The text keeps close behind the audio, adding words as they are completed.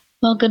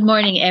Well, good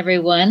morning,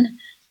 everyone.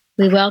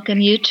 We welcome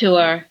you to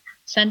our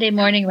Sunday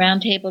morning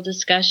roundtable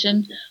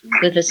discussion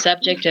with the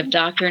subject of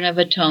Doctrine of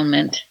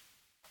Atonement.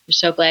 We're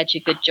so glad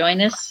you could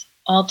join us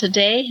all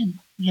today.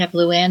 We have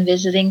Luann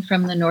visiting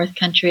from the North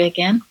Country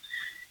again.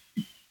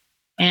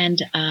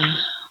 And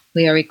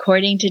we are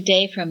recording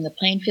today from the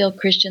Plainfield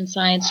Christian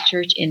Science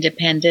Church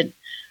Independent,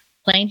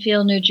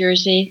 Plainfield, New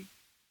Jersey,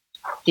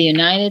 the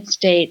United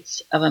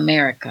States of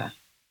America.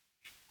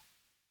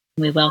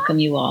 We welcome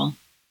you all.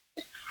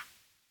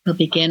 We'll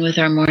begin with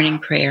our morning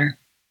prayer.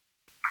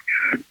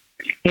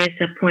 Here's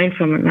a point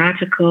from an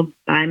article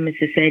by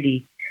Mrs.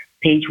 Eddy,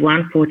 page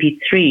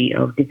 143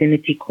 of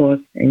Divinity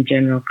Course and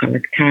General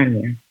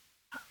Collectania.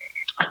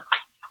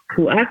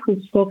 To us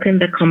who've spoken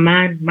the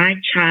command, my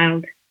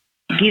child,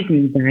 give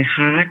me thy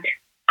heart,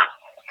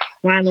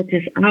 while it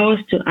is ours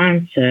to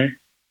answer,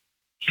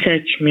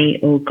 search me,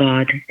 O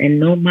God,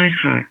 and know my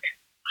heart.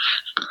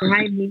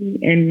 Try me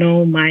and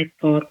know my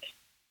thoughts,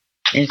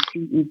 and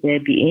see if there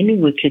be any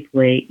wicked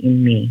way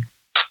in me.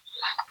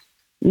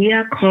 We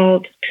are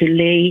called to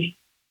lay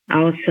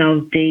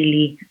ourselves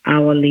daily,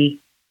 hourly,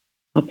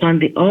 upon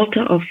the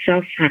altar of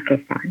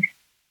self-sacrifice,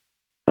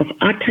 of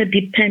utter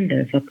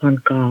dependence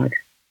upon God,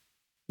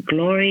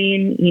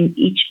 glorying in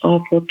each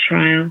awful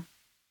trial,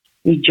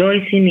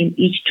 rejoicing in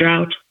each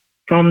draught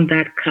from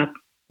that cup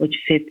which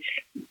fits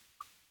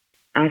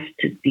us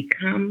to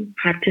become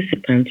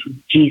participants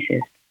with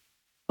Jesus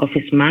of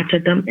his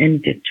martyrdom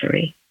and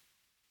victory.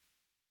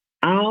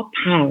 Our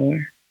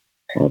power,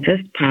 or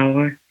this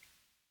power,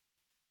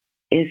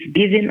 is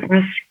given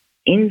us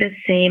in the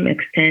same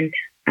extent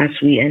as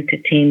we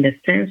entertain the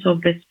sense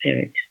of the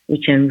Spirit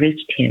which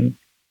enriched him,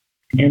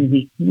 and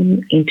we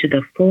come into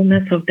the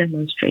fullness of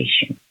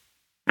demonstration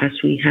as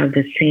we have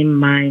the same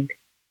mind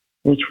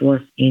which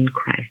was in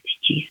Christ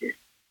Jesus.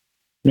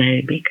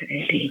 Mary Baker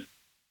Eddy.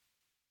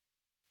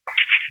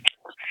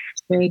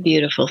 Very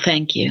beautiful.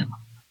 Thank you.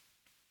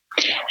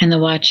 And the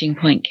watching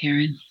point,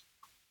 Karen.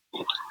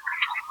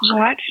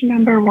 Watch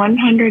number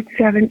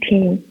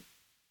 117.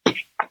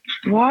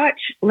 Watch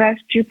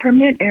lest you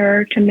permit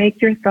error to make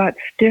your thoughts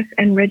stiff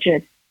and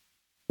rigid,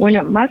 when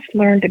it must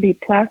learn to be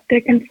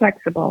plastic and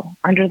flexible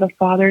under the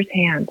Father's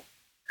hand,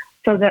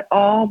 so that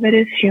all that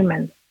is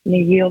human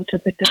may yield to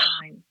the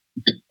divine.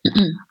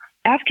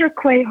 After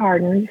clay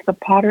hardens, the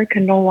potter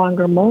can no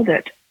longer mold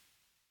it.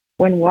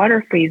 When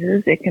water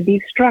freezes, it can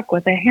be struck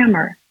with a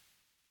hammer.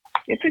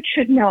 If it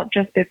should melt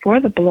just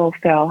before the blow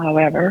fell,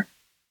 however,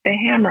 the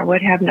hammer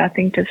would have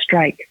nothing to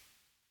strike.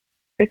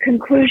 The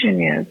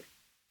conclusion is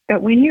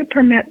that when you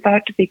permit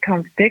thought to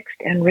become fixed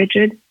and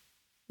rigid,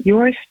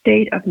 your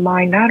state of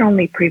mind not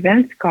only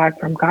prevents God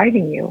from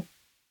guiding you,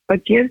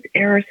 but gives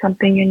error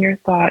something in your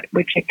thought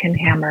which it can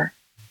hammer.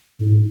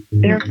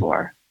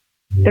 Therefore,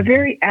 the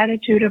very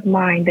attitude of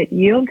mind that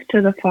yields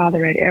to the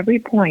Father at every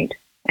point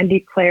and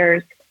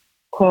declares,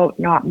 quote,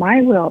 not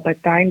my will,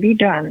 but thine be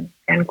done,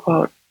 end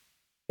quote,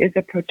 is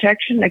a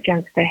protection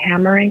against the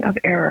hammering of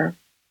error.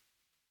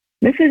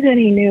 Mrs.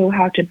 Eddy knew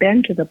how to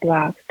bend to the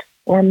blast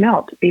or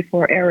melt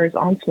before error's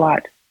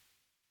onslaught,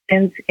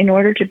 since in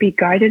order to be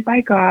guided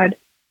by God,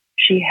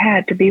 she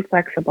had to be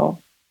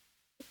flexible.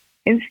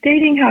 In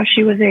stating how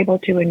she was able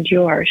to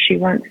endure, she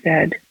once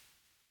said,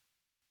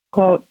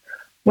 quote,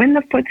 when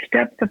the foot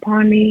steps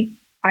upon me,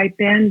 I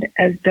bend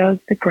as does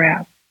the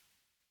grass,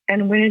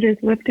 and when it is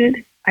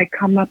lifted, I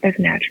come up as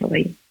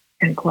naturally,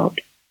 end quote.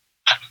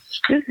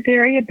 This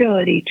very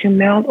ability to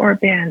melt or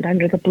bend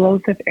under the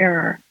blows of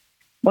error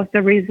was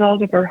the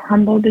result of her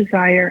humble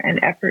desire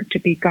and effort to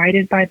be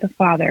guided by the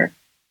Father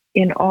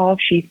in all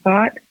she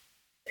thought,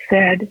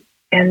 said,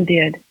 and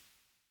did.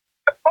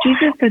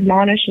 Jesus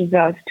admonishes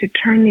us to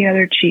turn the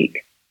other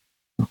cheek.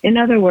 In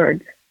other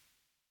words,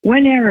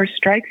 when error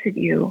strikes at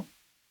you,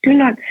 do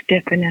not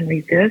stiffen and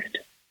resist,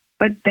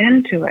 but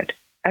bend to it,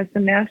 as the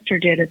Master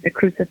did at the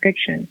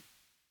crucifixion,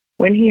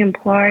 when he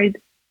implied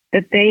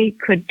that they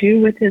could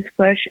do with his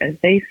flesh as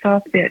they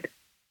saw fit,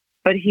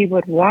 but he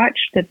would watch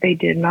that they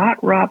did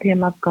not rob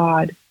him of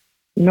God,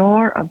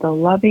 nor of the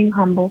loving,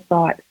 humble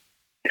thought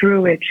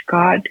through which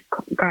God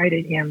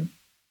guided him.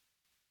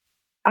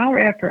 Our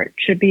effort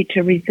should be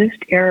to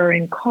resist error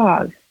in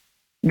cause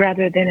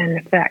rather than in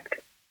effect.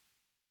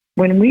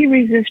 When we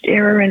resist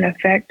error in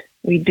effect,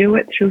 we do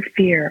it through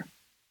fear,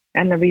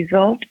 and the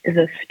result is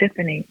a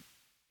stiffening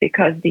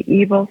because the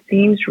evil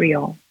seems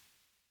real.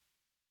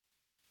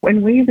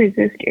 When we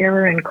resist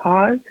error in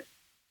cause,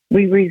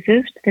 we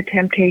resist the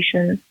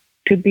temptation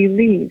to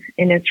believe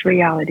in its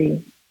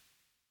reality.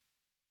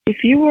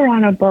 If you were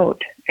on a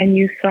boat and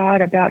you saw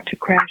it about to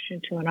crash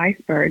into an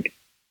iceberg,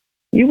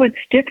 you would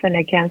stiffen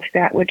against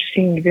that which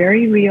seemed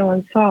very real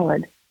and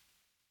solid.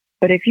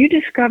 But if you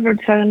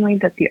discovered suddenly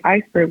that the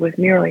iceberg was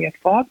merely a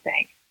fog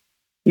bank,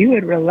 you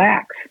would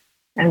relax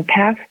and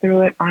pass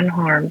through it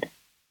unharmed.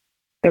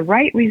 The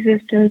right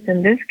resistance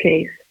in this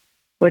case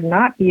would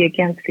not be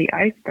against the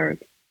iceberg,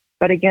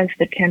 but against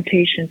the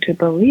temptation to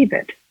believe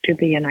it to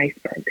be an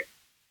iceberg.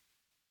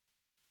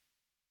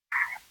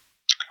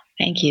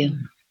 Thank you.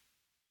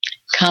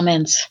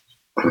 Comments?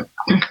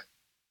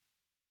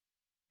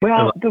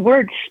 Well, the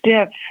word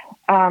stiff,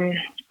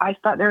 I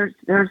thought there's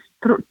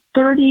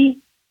 30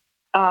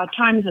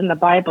 times in the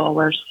Bible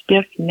where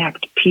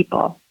stiff-necked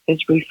people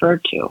is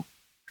referred to.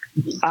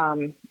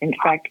 In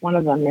fact, one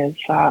of them is,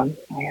 I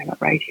have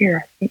it right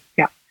here.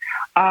 Yeah.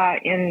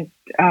 In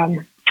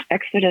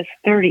Exodus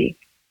 30,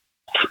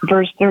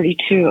 verse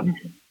 32,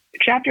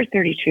 chapter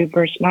 32,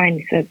 verse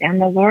 9 says, "And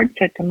the Lord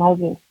said to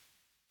Moses,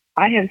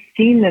 I have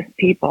seen this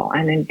people,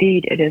 and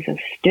indeed it is a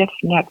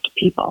stiff-necked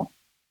people."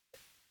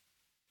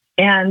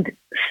 And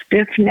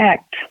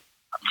stiff-necked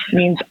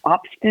means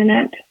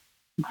obstinate,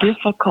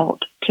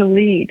 difficult to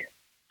lead.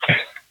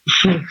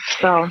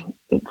 So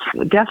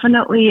it's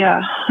definitely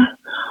a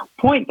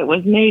point that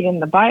was made in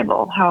the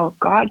Bible, how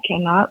God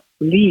cannot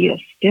lead a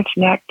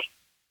stiff-necked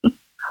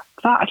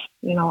thought,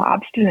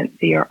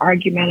 obstinacy or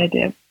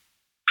argumentative.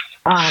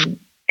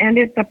 And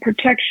it's a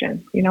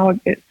protection,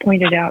 it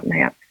pointed out,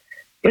 Matt.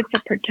 It's a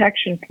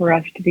protection for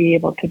us to be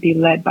able to be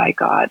led by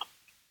God.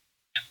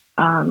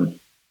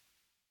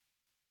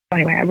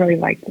 Anyway, I really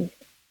like this.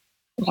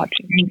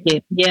 Watching. Thank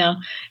you. Yeah.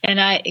 And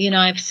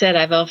I've said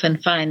I've often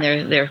find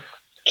there are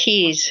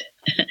keys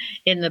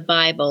in the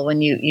Bible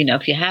when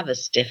if you have a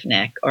stiff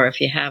neck or if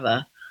you have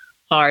a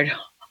hard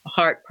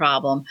heart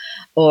problem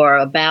or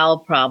a bowel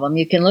problem,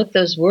 you can look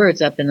those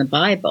words up in the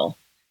Bible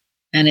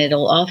and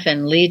it'll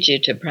often lead you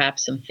to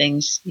perhaps some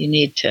things you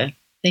need to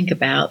think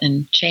about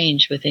and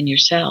change within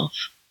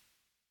yourself.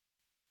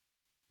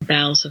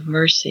 Bowels of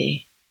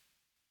mercy,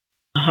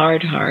 a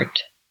hard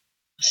heart,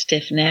 a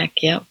stiff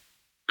neck. Yep.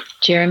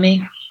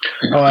 Jeremy?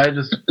 Oh, I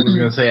just was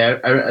going to say,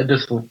 I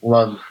just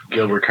love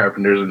Gilbert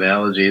Carpenter's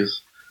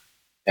analogies.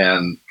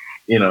 And,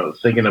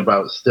 thinking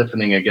about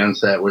stiffening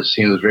against that, which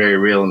seems very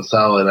real and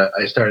solid,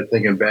 I started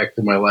thinking back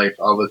to my life,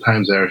 all the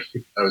times I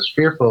was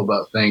fearful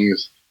about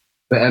things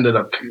that ended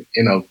up,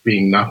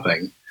 being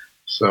nothing.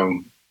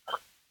 So,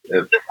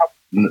 I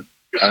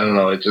don't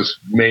know, it just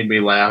made me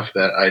laugh,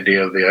 that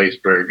idea of the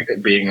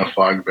iceberg being a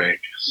fog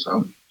bank.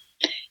 So.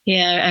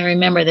 Yeah, I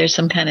remember there's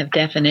some kind of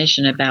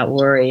definition about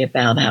worry,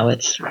 about how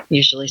it's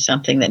usually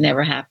something that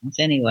never happens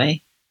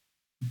anyway.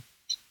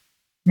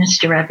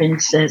 Mr.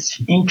 Evans says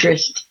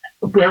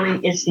worry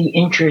is the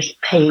interest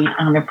paid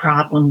on a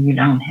problem you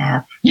don't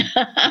have.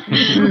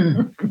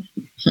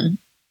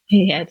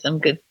 He had some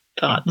good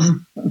thoughts.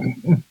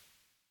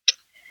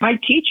 My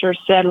teacher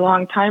said a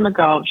long time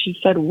ago, she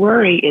said,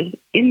 worry is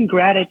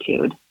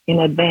ingratitude in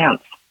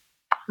advance.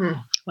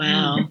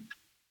 Wow.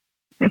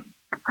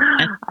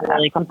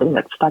 That's something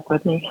that stuck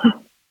with me.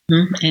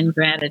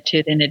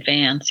 Ingratitude in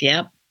advance,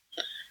 yep.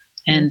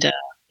 And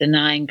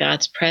denying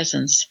God's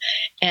presence.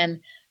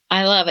 And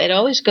I love it. It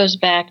always goes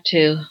back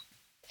to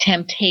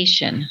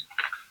temptation.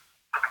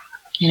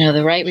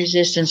 The right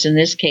resistance in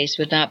this case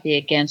would not be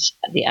against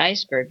the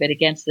iceberg, but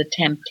against the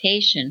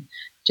temptation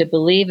to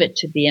believe it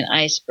to be an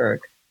iceberg.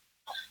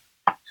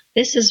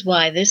 This is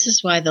why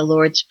the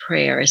Lord's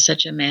Prayer is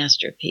such a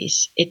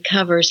masterpiece. It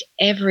covers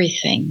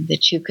everything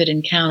that you could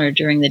encounter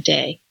during the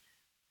day.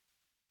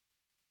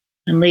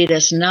 And lead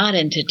us not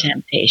into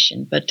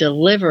temptation, but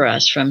deliver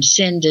us from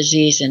sin,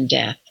 disease, and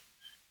death.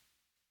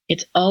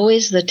 It's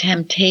always the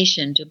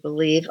temptation to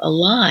believe a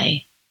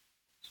lie.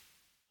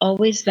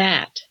 Always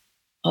that.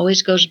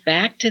 Always goes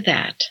back to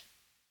that.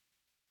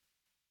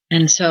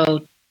 And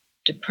so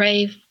to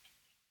pray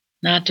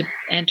not to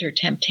enter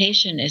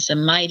temptation is a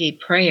mighty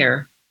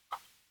prayer,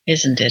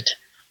 isn't it?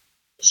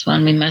 It's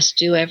one we must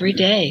do every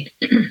day.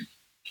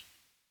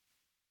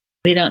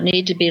 We don't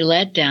need to be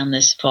led down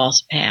this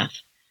false path.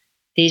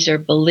 These are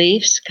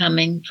beliefs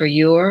coming for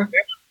your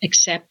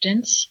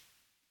acceptance,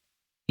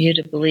 you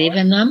to believe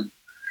in them,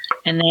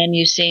 and then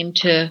you seem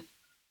to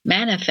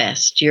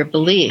manifest your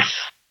belief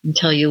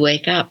until you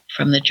wake up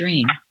from the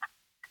dream.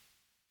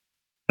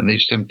 And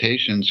these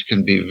temptations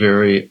can be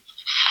very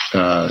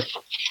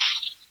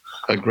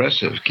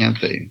aggressive, can't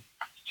they?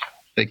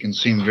 They can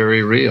seem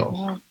very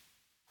real.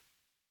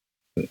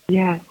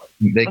 Yeah.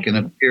 They can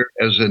appear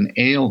as an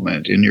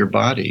ailment in your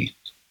body.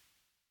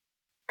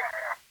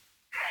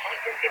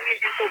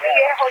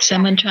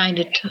 Someone trying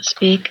to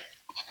speak?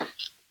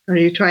 Are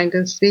you trying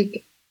to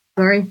speak?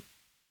 Sorry.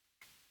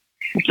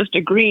 I'm just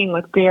agreeing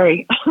with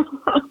Gary.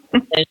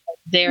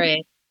 Sari,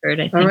 I heard,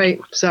 I think. All right.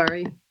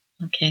 Sorry.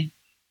 Okay.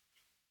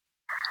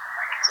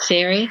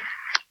 Sari?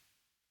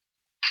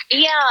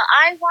 Yeah,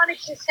 I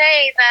wanted to say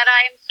that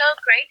I am so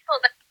grateful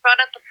that you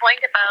brought up the point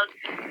about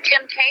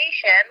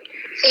temptation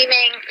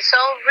seeming so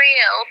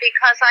real,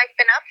 because I've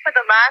been up for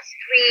the last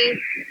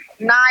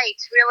 3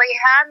 nights really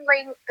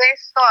handling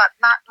this thought,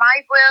 not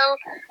my will,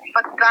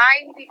 but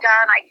thine be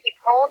done. I keep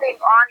holding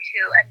on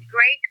to and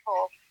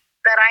grateful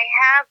that I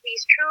have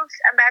these truths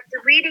and that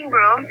the reading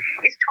room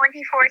is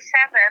 24/7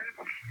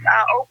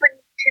 open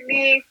to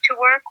me to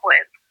work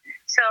with.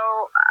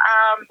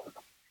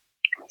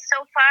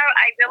 So far,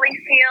 I really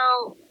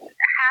feel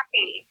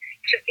happy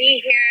to be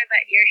here,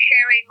 that you're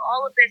sharing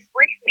all of this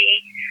with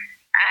me,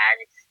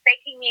 and it's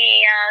making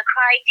me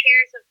cry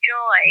tears of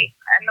joy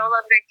and no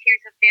longer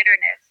tears of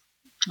bitterness.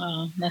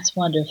 Oh, that's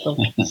wonderful,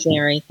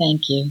 Sari.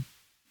 Thank you.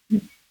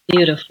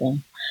 Beautiful.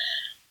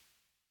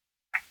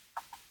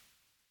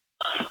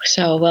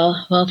 So,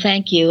 well,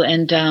 thank you.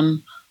 And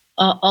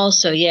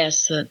also,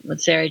 yes,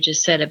 what Sarah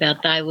just said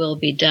about thy will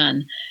be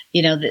done.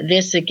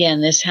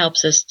 This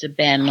helps us to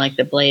bend like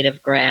the blade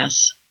of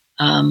grass.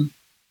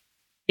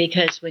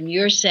 Because when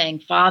you're saying,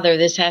 Father,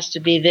 this has to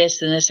be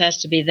this and this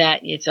has to be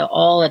that, it's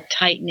all a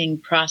tightening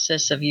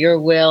process of your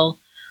will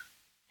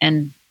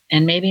and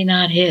maybe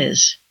not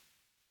his.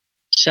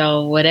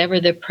 So whatever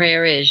the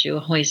prayer is, you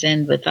always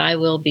end with thy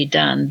will be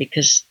done,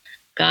 because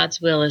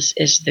God's will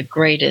is the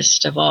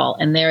greatest of all.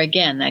 And there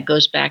again, that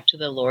goes back to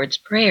the Lord's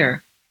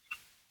Prayer.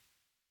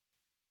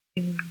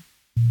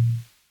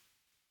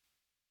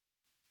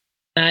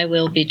 Thy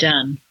will be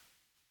done,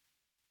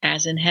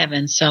 as in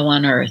heaven, so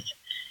on earth.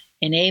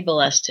 Enable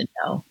us to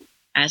know,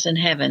 as in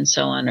heaven,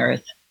 so on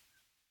earth.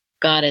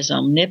 God is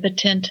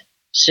omnipotent,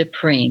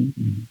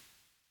 supreme.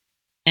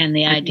 And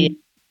the idea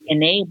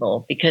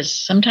enable, because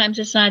sometimes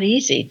it's not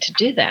easy to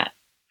do that.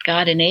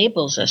 God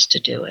enables us to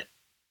do it.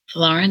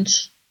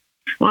 Florence?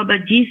 Well,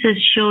 but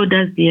Jesus showed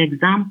us the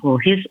example,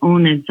 his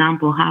own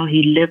example, how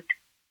he lived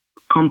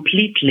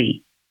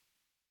completely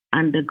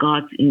under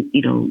God's,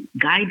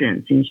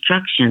 guidance,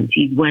 instructions.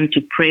 He went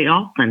to pray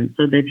often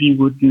so that he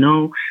would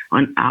know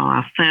or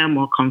affirm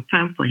or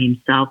confirm for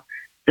himself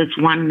this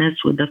oneness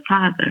with the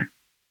Father.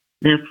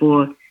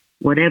 Therefore,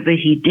 whatever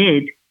he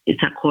did is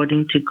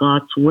according to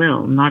God's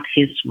will, not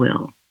his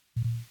will.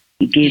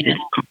 He gave it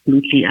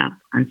completely up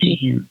unto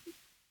him.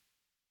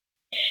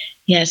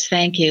 Yes,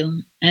 thank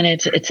you. And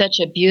it's such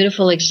a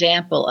beautiful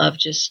example of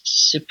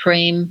just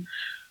supreme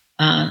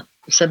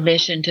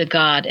submission to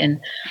God.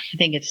 And I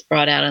think it's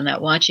brought out on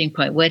that watching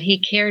point. What he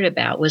cared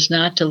about was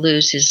not to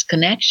lose his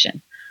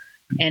connection.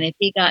 And if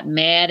he got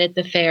mad at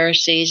the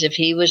Pharisees, if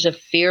he was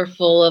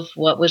fearful of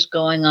what was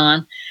going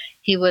on,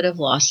 he would have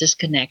lost his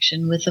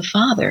connection with the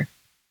Father.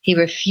 He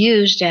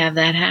refused to have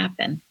that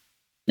happen.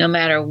 No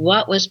matter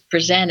what was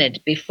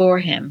presented before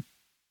him,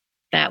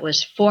 that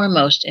was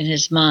foremost in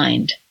his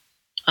mind.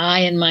 I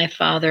and my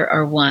Father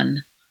are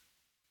one.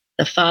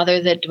 The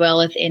Father that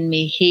dwelleth in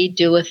me, he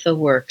doeth the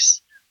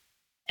works.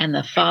 And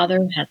the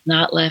Father hath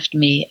not left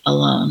me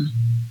alone.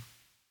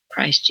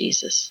 Christ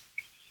Jesus.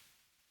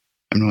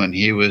 And when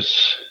he was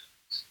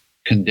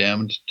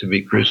condemned to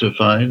be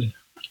crucified,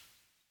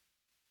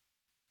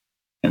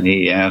 and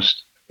he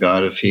asked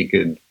God if he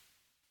could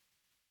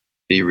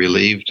be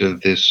relieved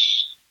of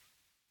this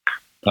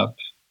cup,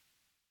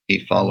 he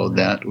followed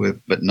that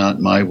with, but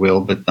not my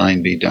will, but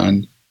thine be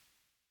done,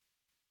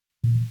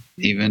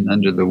 even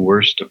under the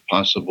worst of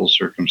possible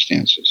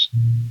circumstances.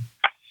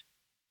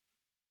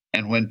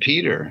 And when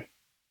Peter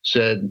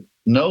said,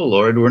 no,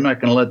 Lord, we're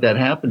not going to let that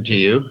happen to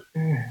you,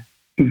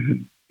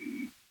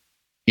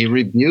 he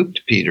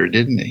rebuked Peter,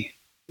 didn't he?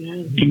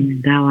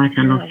 And thou art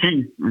an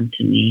offense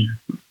unto me.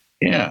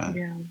 Yeah.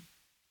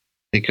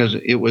 Because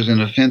it was an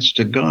offense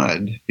to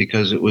God,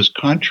 because it was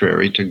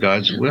contrary to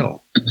God's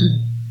will.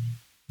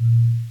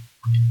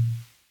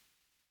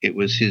 It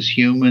was his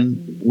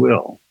human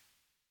will,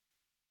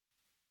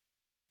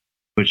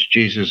 which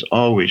Jesus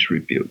always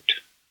rebuked.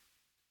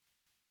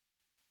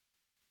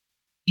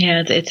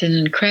 Yeah, it's an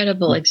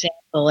incredible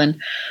example.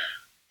 And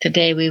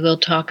today we will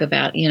talk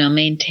about,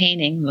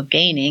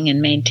 gaining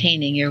and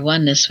maintaining your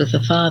oneness with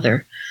the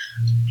Father,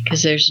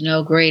 because there's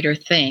no greater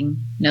thing,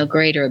 no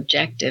greater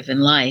objective in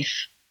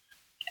life.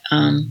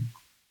 And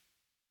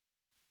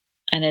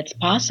it's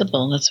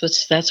possible.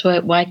 That's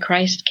why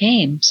Christ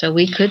came. So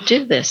we could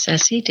do this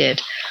as he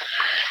did.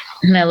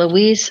 Now,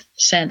 Louise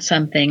sent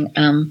something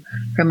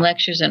from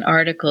lectures and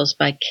articles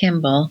by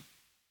Kimball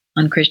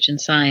on Christian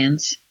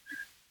Science,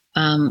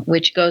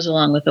 which goes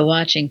along with the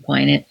watching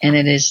point, and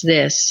it is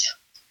this,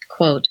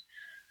 quote,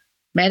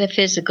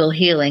 metaphysical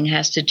healing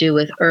has to do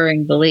with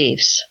erring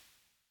beliefs,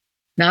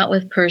 not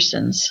with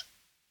persons.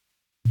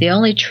 The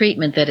only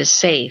treatment that is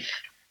safe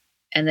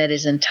and that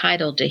is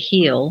entitled to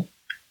heal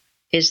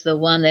is the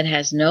one that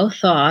has no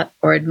thought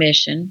or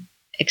admission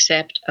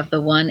except of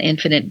the one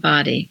infinite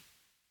body.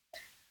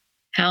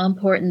 How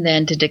important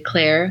then to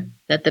declare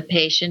that the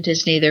patient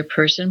is neither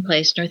person,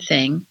 place, nor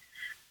thing,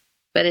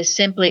 but is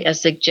simply a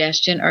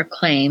suggestion or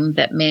claim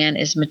that man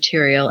is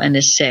material and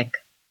is sick.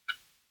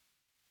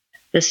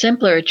 The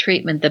simpler a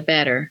treatment, the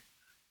better.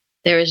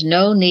 There is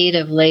no need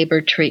of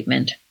labor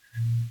treatment.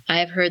 I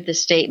have heard the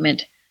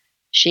statement,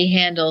 she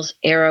handles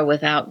arrow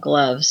without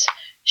gloves.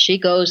 She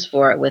goes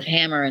for it with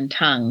hammer and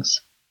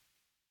tongues.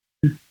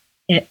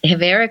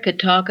 If Eric could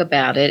talk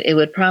about it, it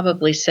would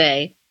probably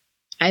say,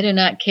 I do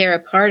not care a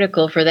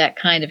particle for that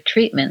kind of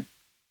treatment.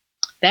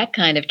 That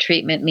kind of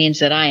treatment means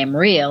that I am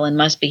real and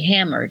must be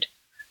hammered.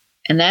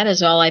 And that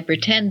is all I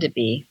pretend to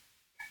be.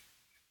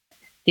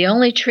 The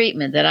only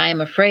treatment that I am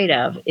afraid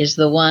of is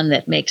the one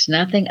that makes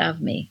nothing of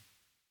me,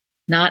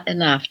 not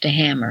enough to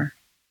hammer.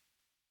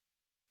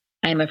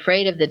 I am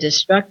afraid of the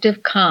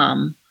destructive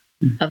calm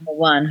of the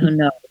one who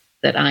knows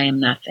that I am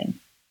nothing.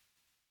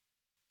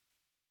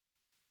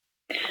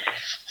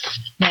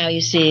 Now,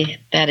 you see,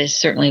 that is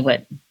certainly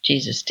what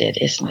Jesus did,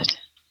 isn't it?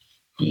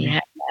 He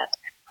had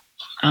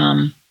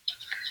that.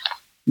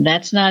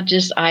 That's not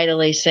just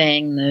idly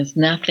saying there's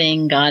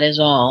nothing, God is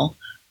all.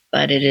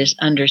 but it is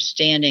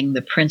understanding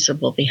the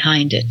principle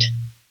behind it.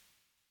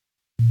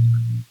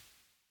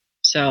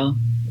 So,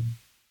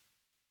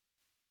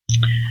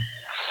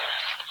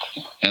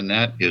 and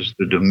that is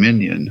the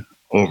dominion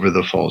over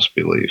the false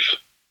belief.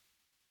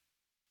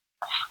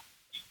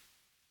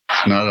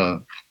 It's not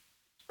a,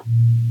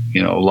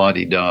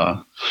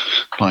 la-di-da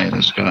pie in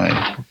the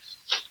sky.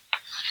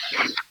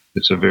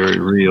 It's a very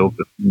real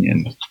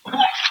dominion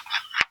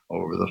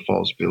over the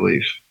false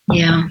belief.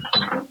 yeah,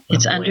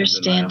 it's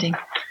understanding.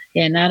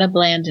 Yeah, not a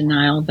bland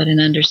denial, but an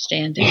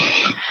understanding.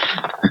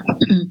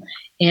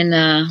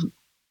 In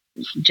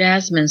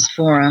Jasmine's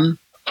forum,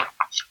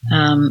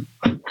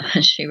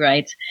 she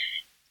writes,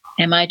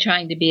 "Am I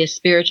trying to be a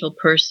spiritual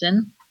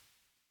person,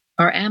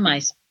 or am I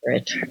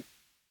spirit?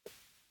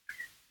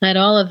 Let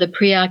all of the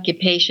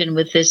preoccupation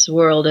with this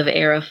world of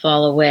error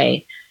fall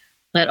away.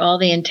 Let all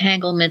the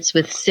entanglements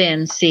with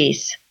sin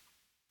cease.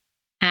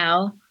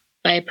 How?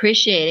 By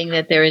appreciating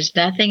that there is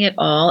nothing at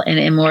all in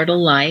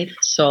immortal life,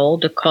 soul,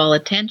 to call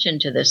attention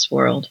to this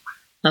world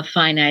of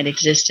finite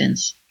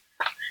existence."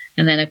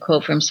 And then a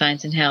quote from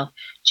Science and Health.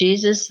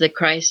 "Jesus, the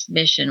Christ's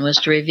mission, was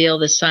to reveal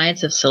the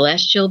science of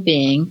celestial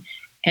being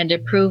and to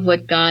prove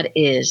what God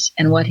is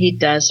and what he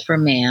does for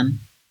man.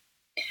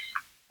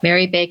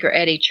 Mary Baker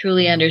Eddy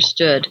truly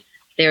understood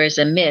there is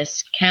a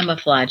mist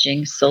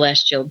camouflaging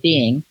celestial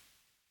being.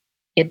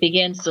 It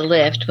begins to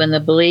lift when the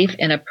belief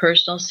in a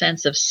personal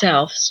sense of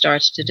self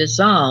starts to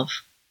dissolve.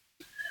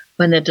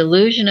 When the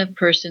delusion of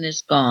person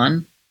is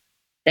gone,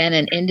 then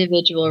an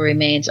individual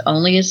remains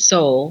only a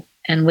soul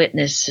and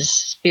witnesses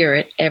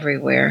spirit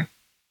everywhere.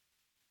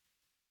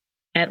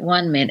 At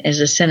one mint is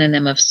a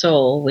synonym of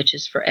soul, which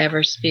is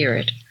forever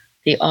spirit,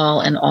 the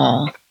all in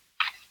all."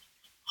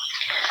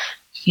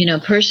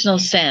 Personal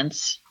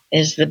sense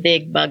is the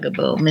big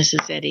bugaboo.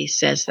 Mrs. Eddy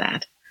says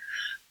that.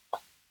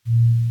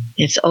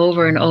 It's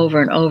over and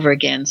over and over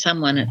again.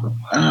 Someone at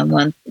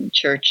one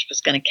church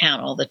was going to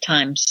count all the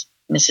times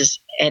Mrs.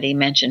 Eddy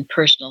mentioned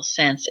personal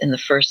sense in the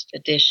first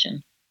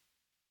edition.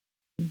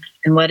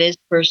 And what is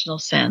personal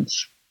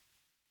sense?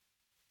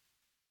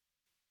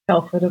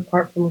 Selfhood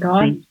apart from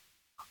God.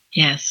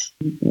 Yes.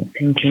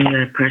 Thinking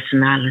your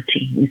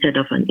personality instead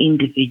of an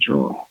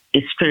individual,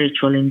 a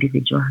spiritual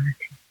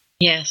individuality.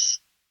 Yes.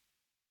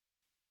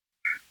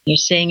 You're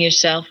seeing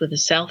yourself with a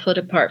selfhood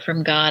apart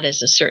from God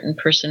as a certain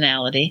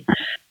personality.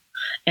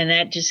 And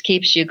that just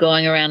keeps you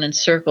going around in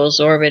circles,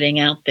 orbiting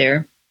out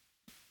there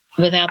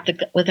without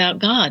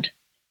God.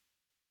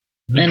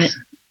 And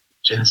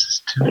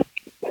Genesis 2.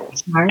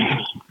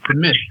 Sorry? The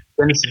myth.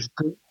 Genesis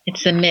 2.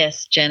 It's the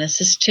mist,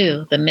 Genesis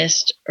 2. The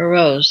mist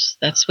arose.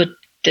 That's what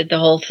did the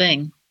whole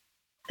thing.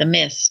 The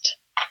mist.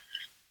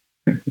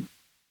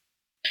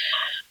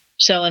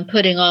 So in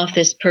putting off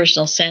this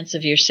personal sense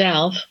of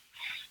yourself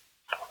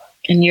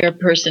and your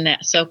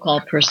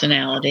so-called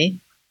personality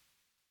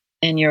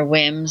and your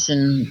whims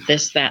and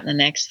this, that, and the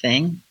next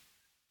thing,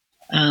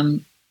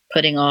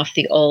 putting off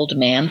the old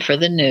man for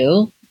the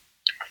new,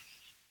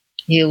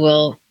 you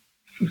will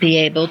be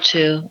able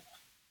to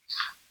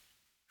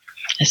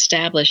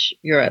establish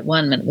your at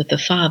one-ment with the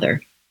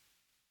Father.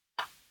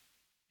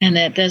 And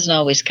that doesn't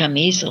always come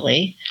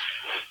easily,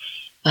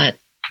 but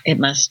it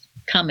must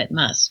come, it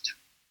must.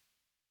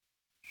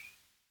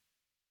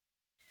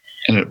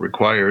 And it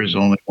requires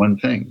only one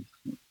thing.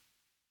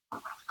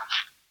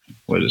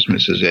 What does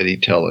Mrs. Eddy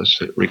tell us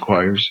it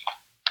requires?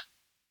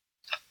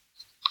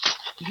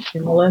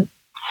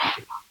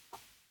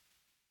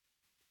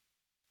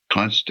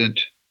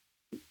 Constant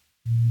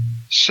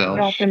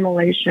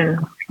Self-immolation.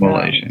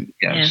 Immolation,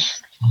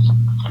 yes.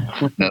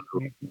 Now,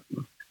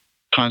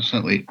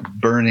 constantly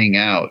burning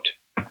out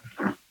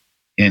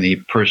any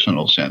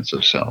personal sense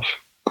of self.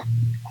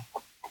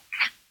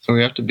 So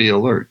we have to be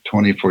alert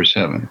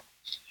 24/7.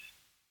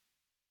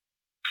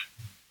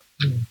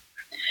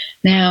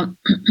 Now,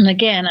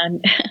 again,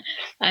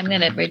 I'm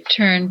going to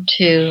return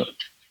to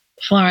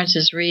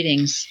Florence's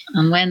readings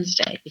on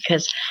Wednesday,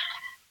 because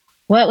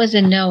what was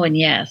a no and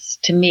yes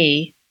to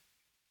me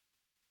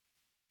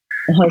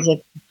was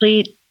a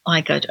complete,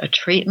 like a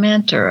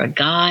treatment or a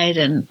guide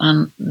and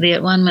the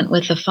at-one-ment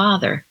with the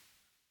Father.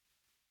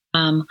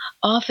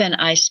 Often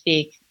I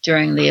speak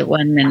during the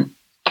at-one-ment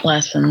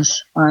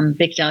lessons on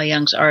Bigdal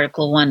Young's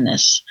article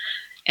Oneness,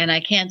 and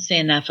I can't say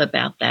enough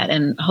about that.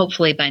 And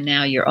hopefully by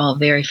now you're all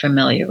very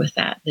familiar with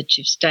that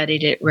you've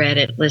studied it, read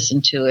it,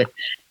 listened to it,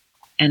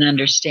 and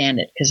understand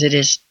it, because it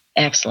is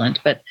excellent.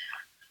 But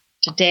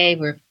today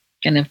we're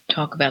going to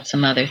talk about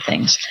some other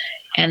things.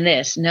 And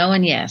this, no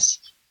and yes,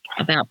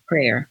 about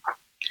prayer.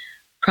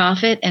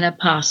 Prophet and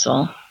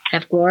apostle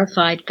have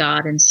glorified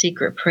God in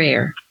secret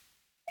prayer,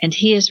 and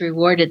he has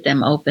rewarded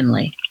them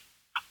openly.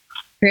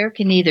 Prayer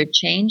can neither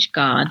change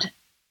God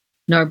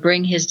nor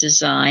bring his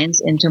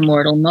designs into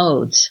mortal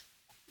modes,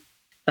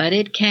 but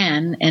it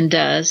can and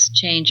does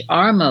change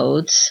our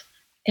modes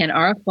and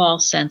our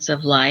false sense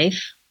of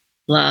life,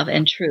 love,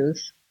 and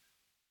truth,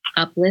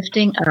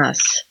 uplifting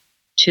us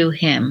to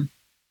him.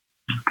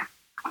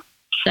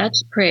 Such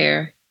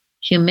prayer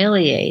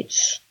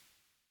humiliates,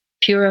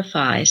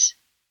 purifies,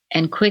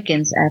 and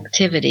quickens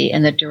activity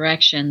in the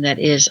direction that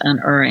is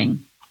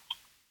unerring.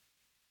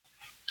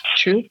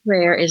 True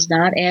prayer is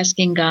not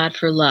asking God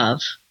for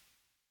love.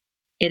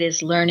 It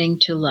is learning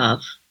to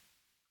love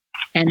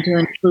and to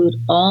include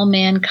all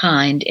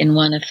mankind in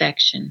one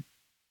affection.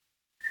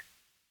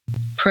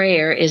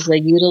 Prayer is the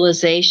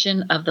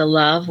utilization of the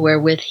love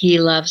wherewith He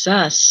loves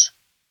us.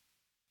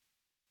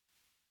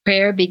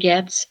 Prayer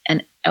begets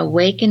an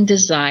awakened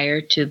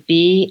desire to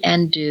be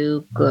and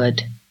do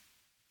good.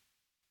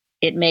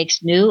 It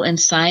makes new and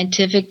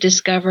scientific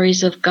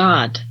discoveries of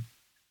God,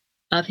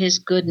 of His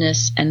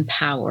goodness and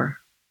power.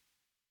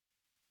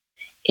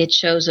 It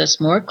shows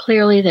us more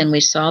clearly than we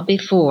saw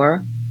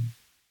before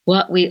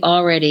what we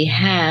already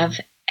have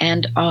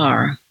and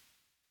are.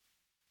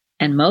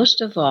 And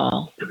most of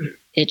all,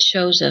 it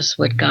shows us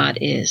what God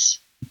is.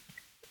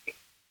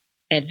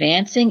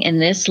 Advancing in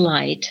this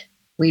light,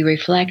 we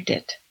reflect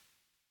it.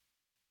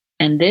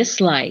 And this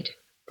light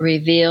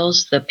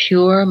reveals the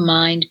pure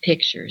mind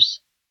pictures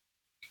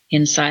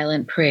in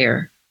silent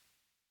prayer,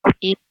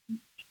 even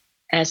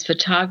as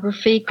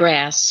photography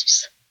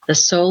grasps the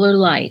solar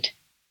light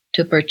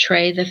to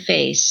portray the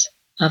face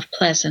of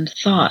pleasant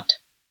thought.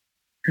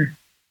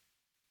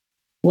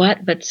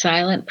 What but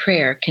silent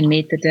prayer can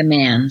meet the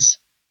demands?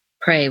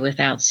 Pray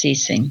without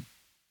ceasing.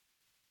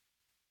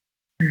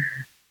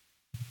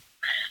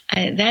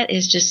 That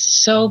is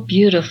just so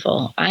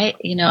beautiful.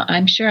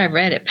 I'm sure I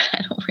read it, but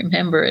I don't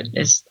remember it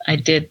as I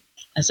did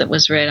as it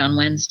was read on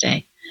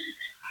Wednesday.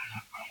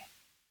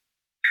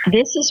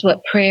 This is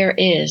what prayer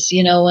is.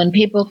 When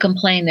people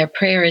complain their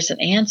prayer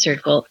isn't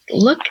answered, well,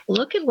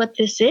 look at what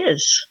this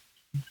is.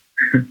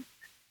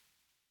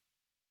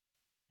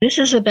 This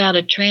is about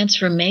a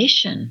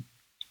transformation.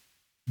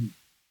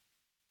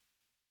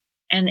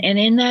 And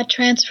in that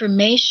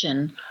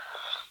transformation,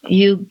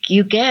 you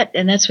get,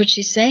 and that's what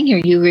she's saying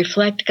here, you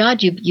reflect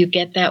God, you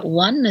get that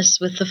oneness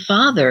with the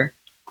Father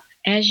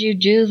as you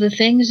do the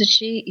things that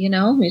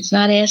it's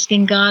not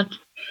asking God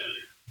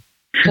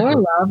for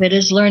love, it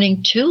is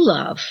learning to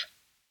love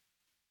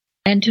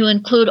and to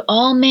include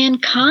all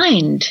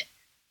mankind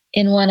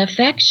in one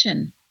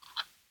affection.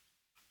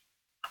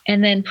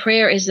 And then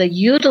prayer is a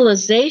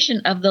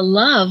utilization of the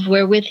love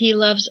wherewith He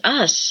loves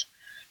us.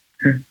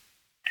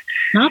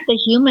 Not the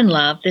human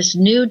love, this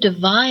new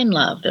divine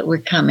love that we're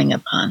coming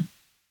upon.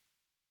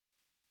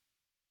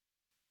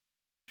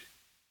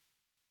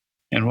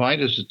 And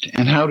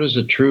how does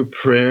a true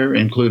prayer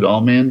include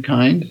all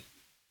mankind?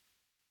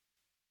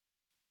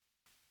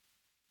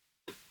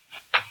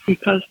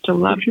 Because to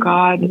love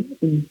God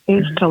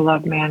is to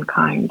love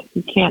mankind.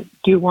 You can't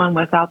do one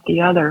without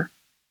the other.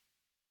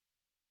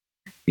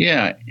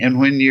 Yeah, and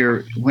when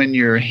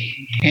you're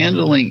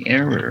handling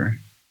error,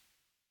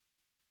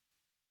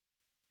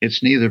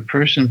 it's neither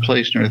person,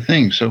 place, nor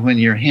thing. So when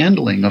you're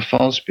handling a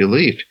false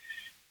belief,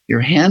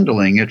 you're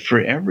handling it for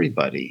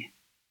everybody.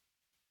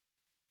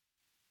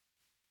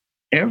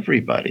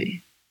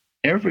 Everybody,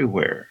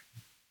 everywhere,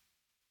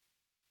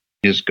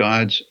 is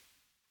God's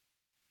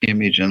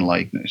image and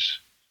likeness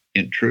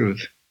in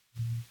truth.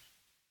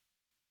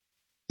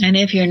 And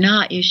if you're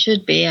not, you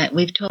should be.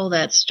 We've told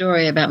that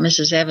story about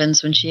Mrs.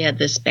 Evans when she had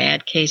this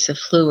bad case of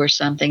flu or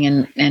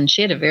something, and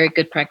she had a very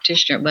good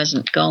practitioner. It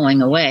wasn't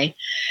going away.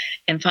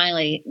 And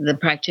finally, the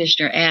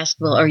practitioner asked,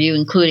 well, are you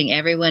including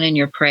everyone in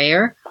your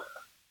prayer?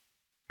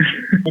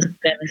 Mrs.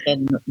 Evans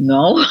said,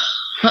 no.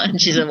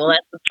 And she said, well,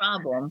 that's the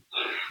problem.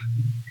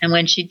 And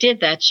when she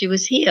did that, she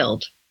was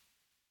healed.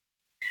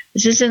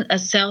 This isn't a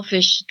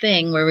selfish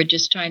thing where we're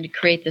just trying to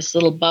create this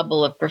little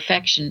bubble of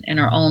perfection in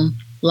our own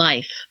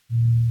life.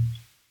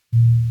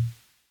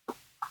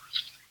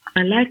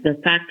 I like the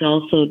fact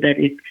also that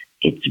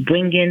it's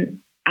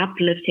bringing,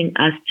 uplifting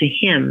us to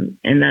Him,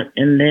 and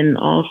then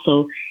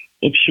also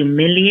it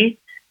humiliates,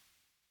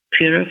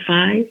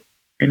 purifies,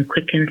 and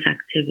quickens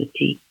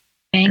activity.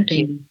 Thank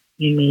you.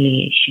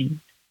 Humiliation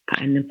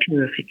and the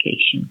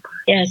purification.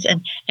 Yes,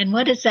 and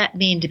what does that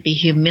mean to be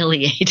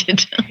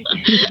humiliated?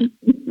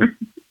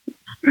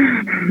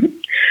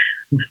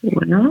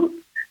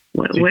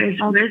 Well, where's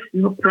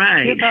your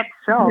pride? Give up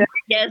self.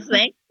 Yes,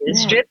 thank you.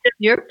 Stripped of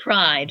your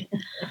pride.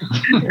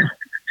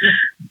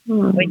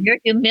 When you're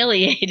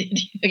humiliated,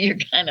 you're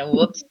kind of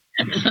whoops.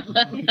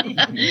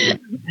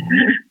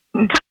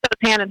 Goes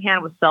hand in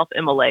hand with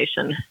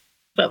self-immolation.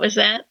 What was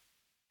that?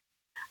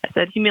 I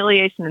said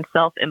humiliation and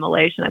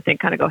self-immolation, I think,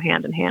 kind of go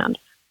hand in hand.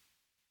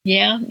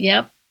 Yeah,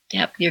 yep.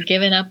 You're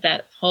giving up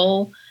that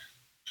whole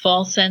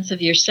false sense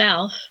of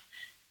yourself.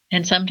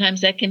 And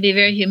sometimes that can be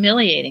very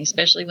humiliating,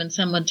 especially when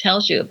someone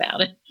tells you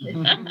about it.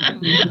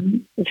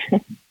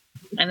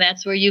 And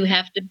that's where you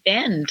have to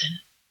bend.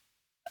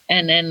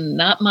 And then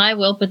not my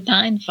will, but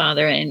thine,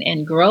 Father,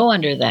 and grow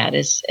under that.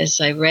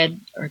 As I read,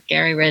 or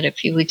Gary read a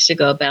few weeks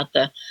ago about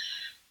the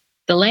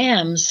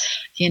lambs,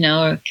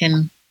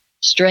 can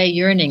stray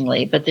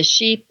yearningly, but the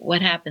sheep,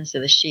 what happens to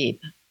the sheep?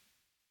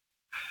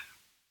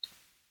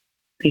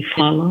 They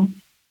follow.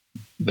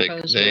 They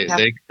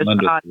come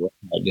under the rod.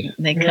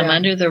 They come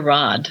under the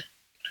rod.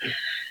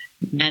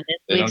 And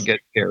they don't get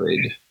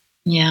carried.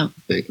 Yeah.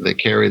 They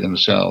carry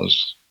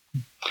themselves.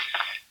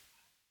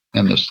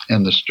 And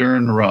the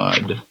stern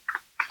rod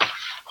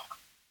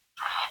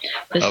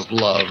of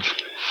love.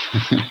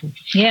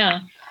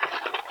 Yeah.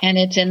 And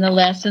it's in the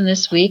lesson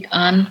this week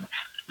on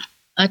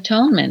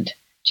atonement.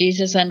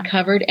 Jesus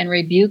uncovered and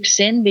rebuked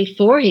sin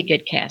before he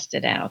could cast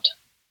it out.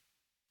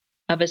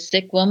 Of a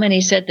sick woman, he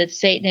said that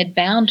Satan had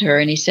bound her,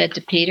 and he said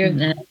to Peter, and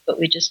that's what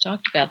we just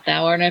talked about,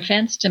 thou art an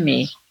offense to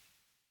me.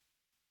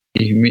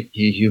 He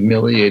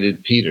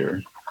humiliated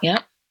Peter.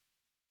 Yep.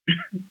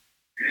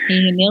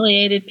 He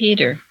humiliated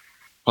Peter.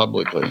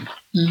 Publicly.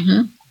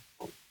 Mm-hmm.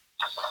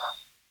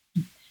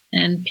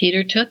 And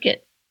Peter took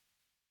it.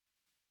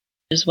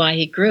 Which is why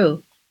he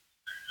grew.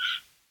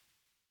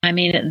 I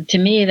mean, to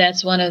me,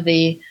 that's one of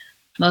the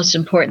most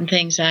important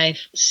things I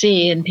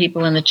see in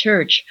people in the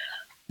church,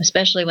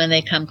 especially when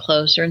they come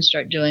closer and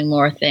start doing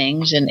more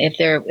things, and if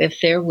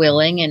they're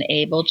willing and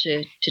able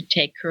to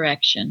take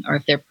correction, or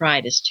if their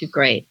pride is too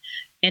great.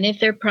 And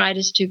if their pride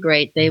is too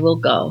great, they will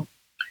go.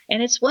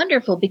 And it's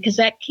wonderful because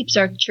that keeps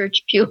our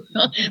church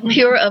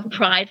pure of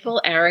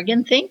prideful,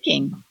 arrogant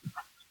thinking.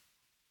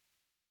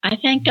 I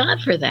thank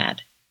God for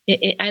that.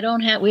 We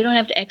don't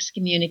have to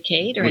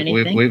excommunicate or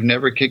anything. We've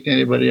never kicked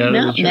anybody out of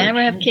the church. No,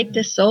 never have kicked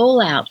a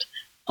soul out.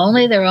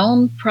 Only their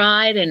own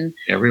pride and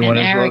everyone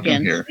and is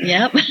arrogance, welcome here.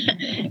 Yep,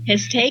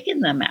 has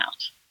taken them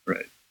out.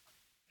 Right.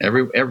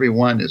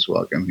 Everyone is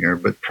welcome here,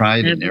 but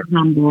pride and every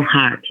humble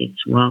heart is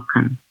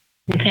welcome.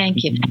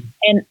 Thank you.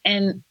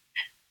 And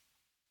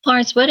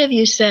Florence, what have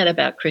you said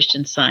about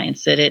Christian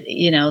Science? That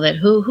that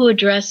who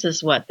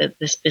addresses what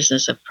this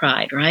business of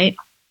pride, right?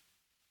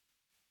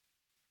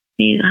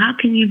 How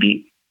can you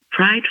be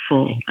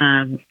prideful?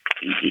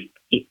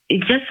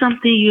 It's just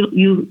something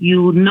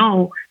you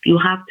know you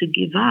have to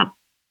give up.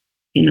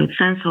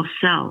 Sense of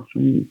self,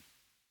 and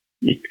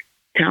it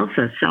tells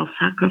us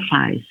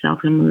self-sacrifice,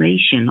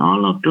 self-immolation,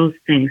 all of those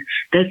things.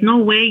 There's no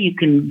way you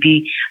can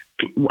be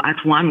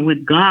at one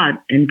with God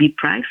and be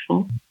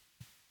prideful.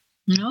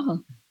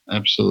 No.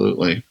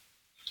 Absolutely.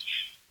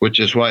 Which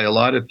is why a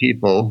lot of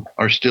people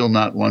are still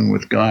not one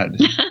with God.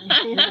 But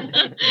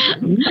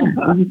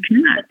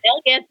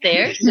they'll get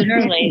there sooner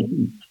or later.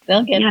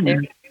 They'll get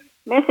there.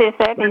 Mrs.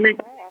 Eddy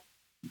said,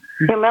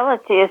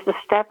 humility is the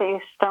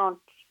stepping stone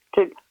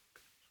to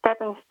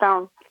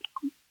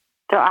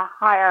a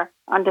higher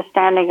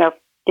understanding of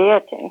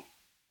deity.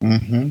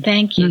 Mm-hmm.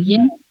 Thank you.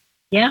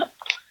 Yeah.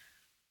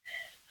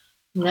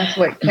 And that's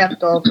what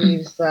kept all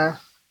these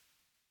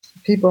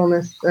people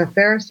and the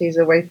Pharisees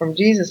away from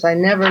Jesus. I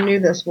never knew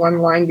this one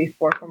line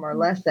before from our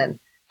lesson,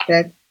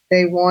 that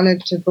they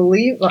wanted to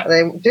believe,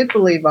 they did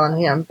believe on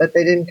him, but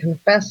they didn't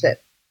confess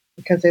it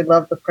because they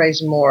loved the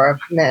praise more of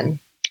men.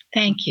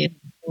 Thank you.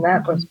 And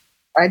that was,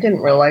 I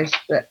didn't realize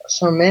that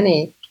so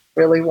many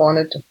really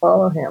wanted to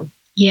follow him.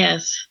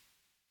 Yes.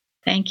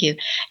 Thank you.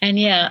 And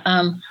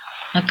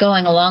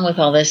going along with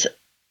all this,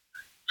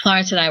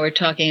 Florence and I were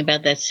talking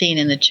about that scene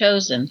in The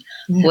Chosen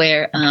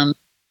where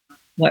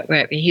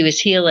he was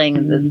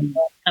healing the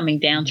coming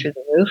down through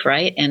the roof,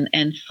 right?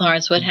 And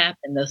Florence, what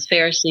happened? Those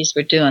Pharisees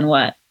were doing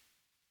what?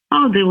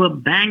 Oh, they were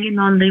banging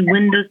on the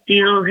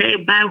windowsill. Hey,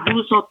 by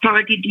whose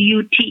authority do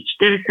you teach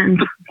this?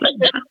 And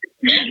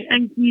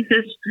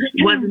Jesus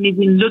wasn't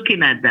even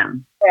looking at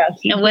them. Yes.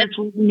 He just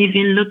wasn't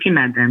even looking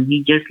at them.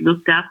 He just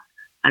looked up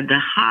at the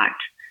heart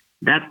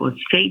that was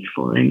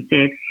faithful and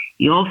said,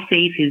 your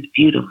faith is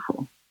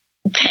beautiful.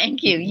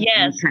 Thank you.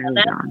 Yes.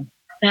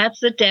 That's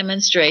the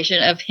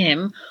demonstration of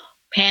him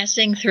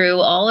passing through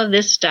all of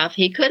this stuff.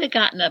 He could have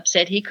gotten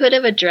upset. He could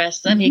have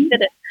addressed them. He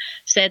could have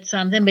said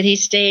something, but he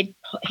stayed.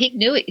 He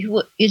knew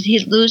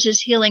he'd lose his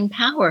healing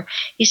power.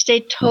 He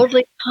stayed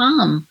totally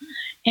calm.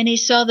 And he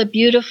saw the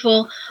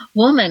beautiful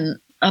woman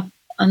up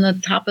on the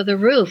top of the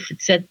roof.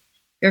 It said,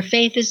 your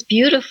faith is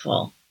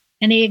beautiful.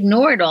 And he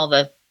ignored all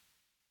the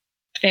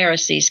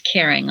Pharisees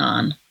carrying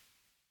on.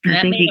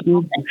 I think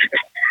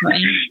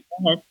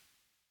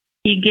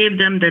he gave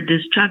them the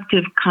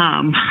destructive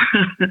calm.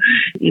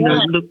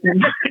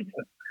 Looking.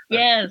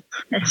 Yes,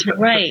 that's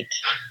right.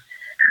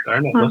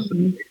 Darn it,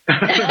 listen.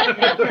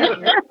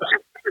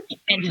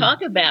 And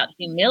talk about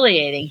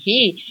humiliating.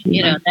 He,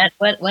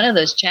 one of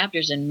those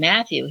chapters in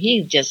Matthew,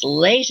 he just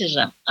laces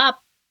them up,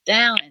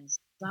 down, and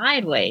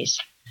sideways.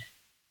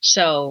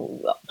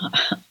 So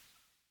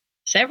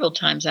several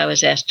times I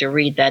was asked to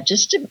read that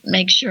just to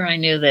make sure I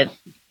knew that,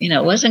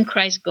 it wasn't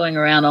Christ going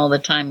around all the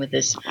time with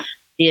this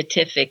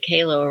beatific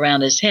halo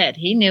around his head.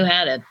 He knew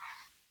how to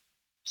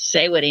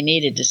say what he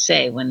needed to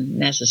say when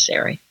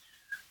necessary.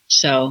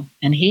 So,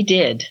 and he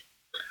did.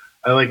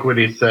 I like what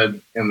he said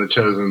in The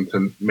Chosen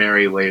to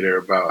Mary later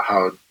about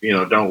how,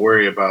 don't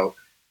worry about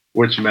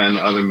which men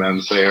other men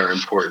say are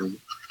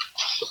important.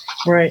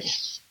 Right.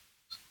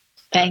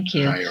 Thank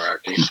you.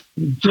 Hierarchy.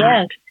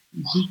 Yes.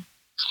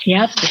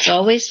 Yep. It's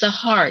always the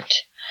heart.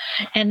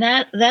 And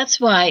that's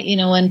why,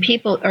 when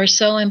people are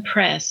so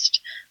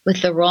impressed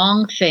with the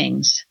wrong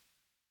things,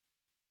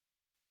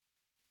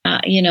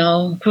 the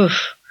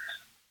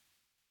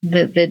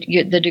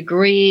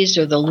degrees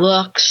or the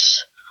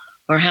looks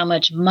or how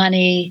much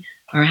money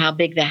or how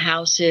big the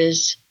house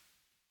is,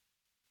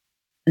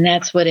 And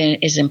that's what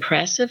is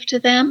impressive to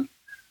them.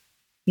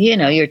 You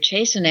know, you're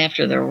chasing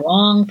after the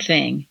wrong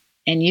thing,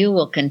 and you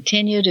will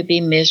continue to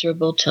be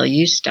miserable till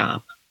you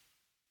stop.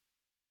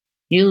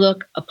 You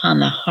look upon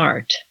the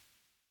heart.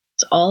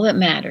 It's all that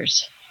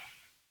matters.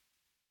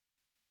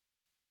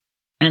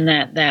 And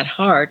that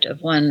heart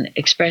of one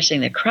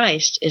expressing the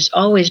Christ is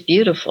always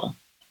beautiful.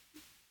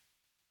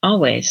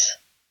 Always.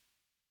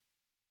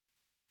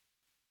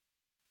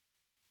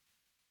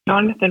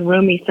 Jonathan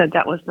Rumi said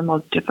that was the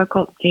most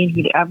difficult thing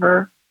he'd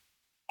ever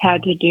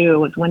had to do,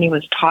 was when he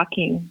was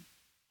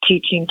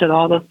teaching to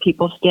all those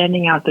people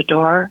standing out the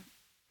door.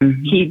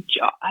 Mm-hmm.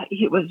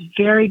 It was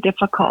very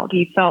difficult.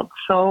 He felt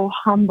so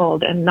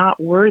humbled and not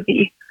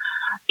worthy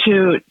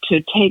to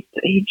take.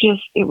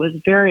 It was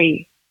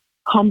very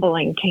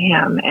humbling to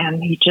him,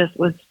 and he just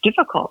was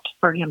difficult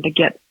for him to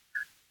get.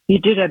 He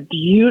did a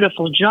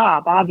beautiful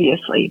job,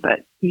 obviously,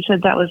 but he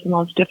said that was the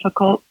most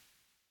difficult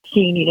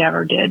scene he'd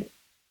ever did.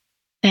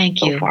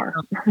 Thank you. So far.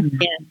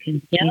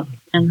 Yeah.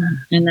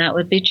 And that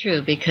would be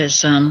true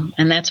because, and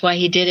that's why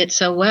he did it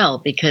so well,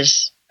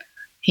 because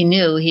he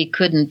knew he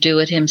couldn't do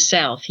it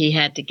himself. He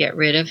had to get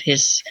rid of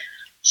his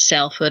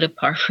selfhood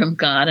apart from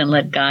God and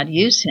let God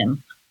use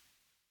him.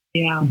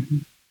 Yeah.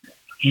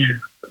 Yeah.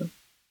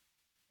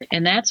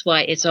 And that's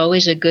why it's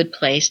always a good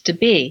place to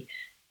be,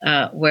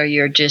 where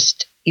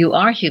you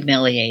are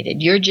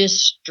humiliated. You're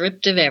just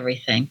stripped of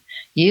everything.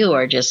 You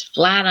are just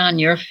flat on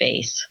your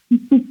face.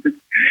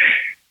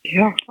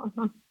 Yeah.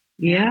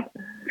 Yeah.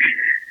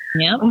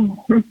 Yep.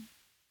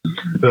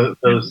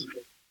 Those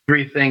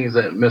three things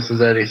that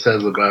Mrs. Eddy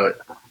says about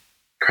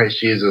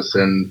Christ Jesus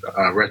and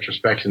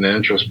retrospection and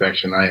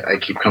introspection, I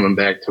keep coming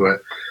back to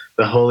it.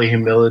 The holy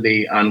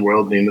humility,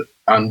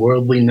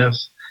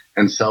 unworldliness,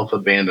 and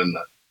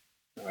self-abandonment.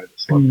 I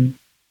just love it.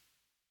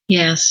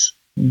 Yes.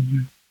 Mm-hmm.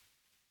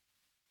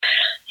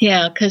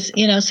 Yeah, because,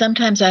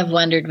 sometimes I've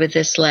wondered with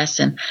this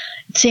lesson,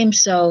 it seems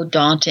so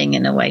daunting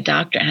in a way,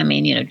 Doctor. I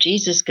mean,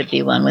 Jesus could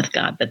be one with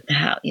God, but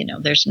how,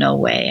 there's no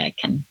way I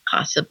can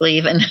possibly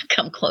even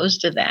come close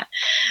to that.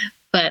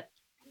 But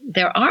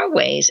there are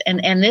ways,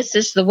 and this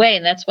is the way,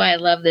 and that's why I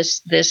love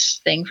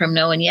this thing from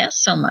No and Yes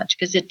so much,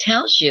 because it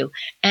tells you,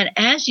 and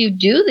as you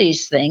do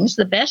these things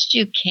the best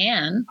you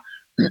can,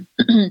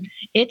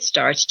 it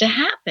starts to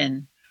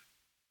happen.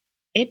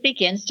 It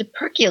begins to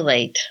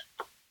percolate.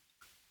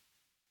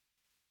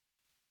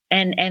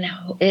 And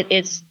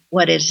it's,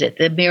 what is it?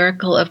 The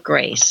miracle of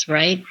grace,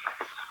 right?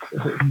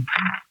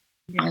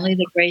 Only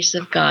the grace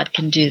of God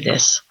can do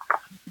this.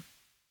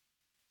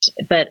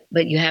 But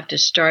you have to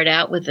start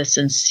out with a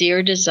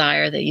sincere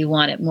desire that you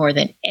want it more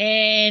than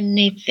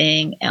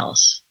anything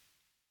else.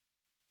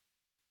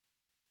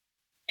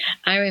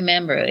 I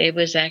remember it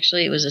was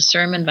a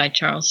sermon by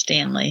Charles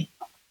Stanley,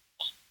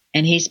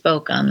 and he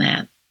spoke on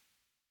that.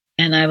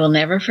 And I will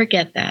never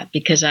forget that,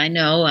 because I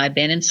know I've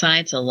been in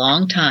science a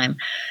long time.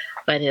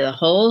 But the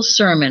whole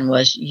sermon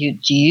was,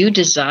 do you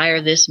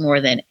desire this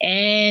more than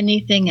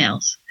anything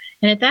else?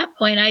 And at that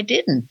point, I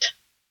didn't.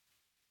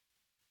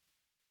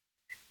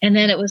 And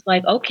then it was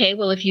like, okay,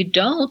 well, if you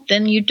don't,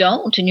 then you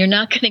don't, and you're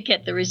not going to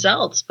get the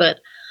results. But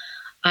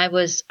I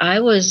was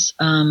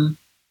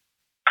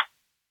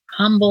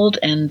humbled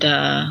and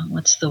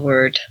what's the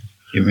word?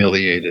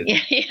 Humiliated.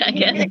 Yeah, I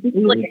guess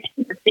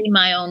to see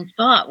my own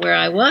thought where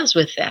I was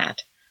with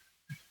that.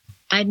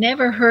 I'd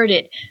never heard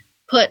it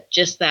put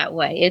just that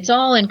way. It's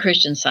all in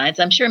Christian Science.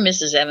 I'm sure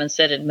Mrs. Evans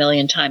said it a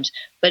million times,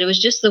 but it was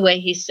just the way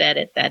he said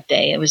it that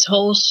day. His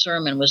whole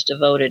sermon was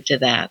devoted to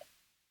that.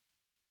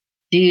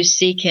 Do you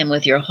seek him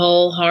with your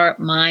whole heart,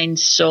 mind,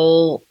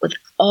 soul, with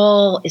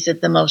all? Is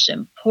it the most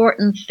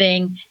important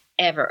thing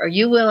ever? Are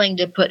you willing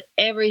to put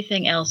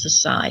everything else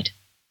aside?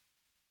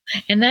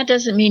 And that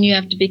doesn't mean you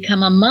have to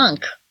become a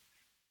monk.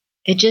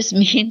 It just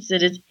means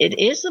that it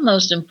is the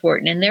most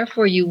important, and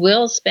therefore you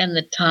will spend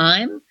the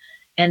time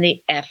and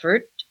the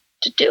effort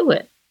to do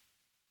it.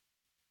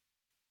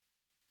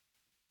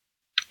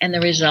 And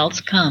the results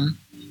come.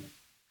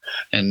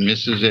 And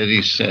Mrs.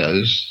 Eddy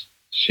says,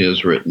 she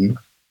has written,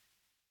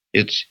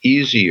 it's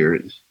easier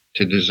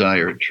to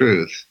desire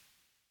truth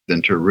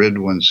than to rid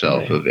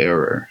oneself of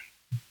error.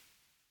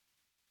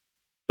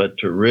 But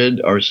to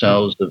rid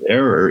ourselves of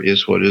error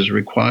is what is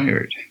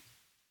required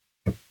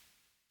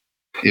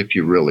if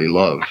you really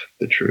love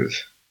the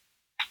truth,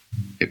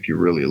 if you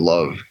really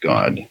love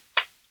God.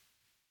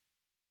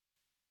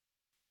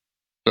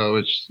 So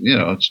it's,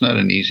 it's not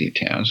an easy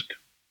task,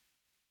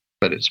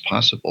 but it's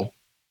possible.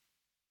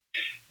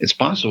 It's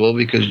possible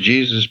because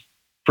Jesus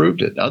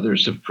proved it.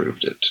 Others have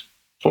proved it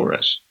for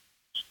us.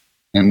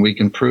 And we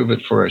can prove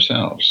it for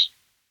ourselves.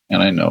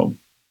 And I know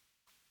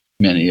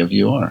many of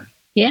you are.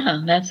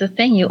 Yeah, that's the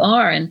thing. You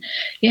are. And,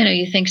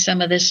 you think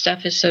some of this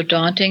stuff is so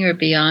daunting or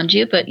beyond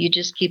you, but you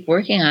just keep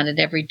working on it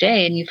every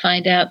day and you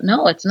find out,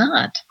 no, it's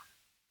not.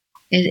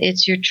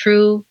 It's your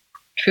true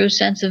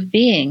sense of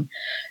being.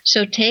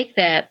 So take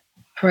that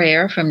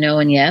prayer from No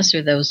and Yes,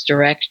 or those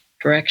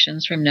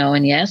directions from No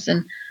and Yes,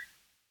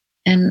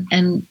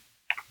 and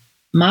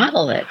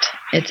model it.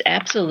 It's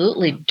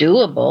absolutely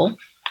doable.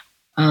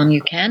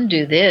 You can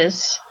do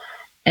this,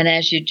 And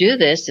as you do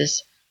this,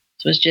 as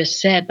was just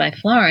said by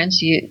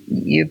Florence,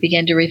 you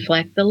begin to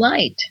reflect the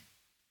light.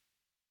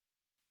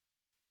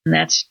 And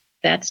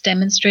that's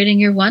demonstrating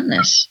your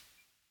oneness.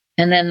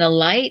 And then the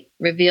light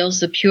reveals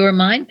the pure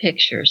mind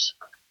pictures.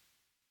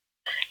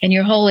 And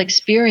your whole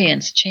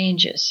experience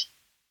changes.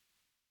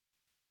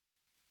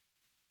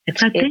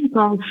 I think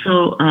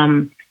also,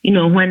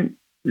 when,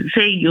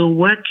 say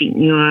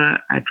you're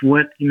at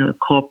work, a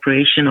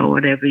corporation or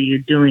whatever you're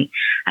doing,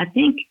 I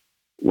think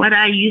what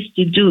I used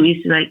to do is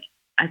like,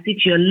 as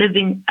if you're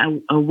living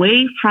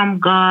away from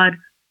God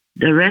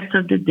the rest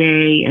of the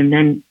day, and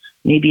then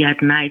maybe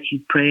at night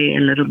you pray a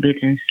little bit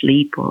and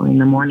sleep, or in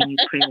the morning you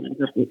pray a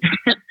little bit.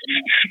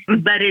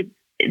 But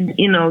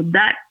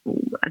that,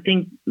 I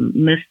think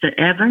Mr.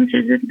 Evans,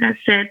 is it, that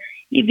said,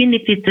 even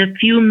if it's a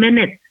few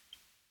minutes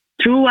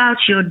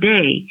throughout your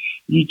day,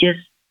 you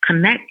just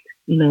connect,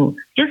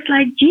 just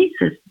like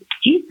Jesus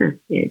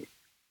did.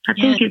 I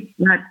think it's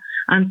not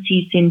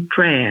unceasing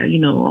prayer,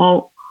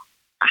 all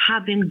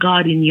having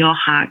God in your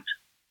heart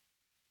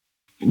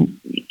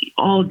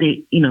all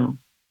day,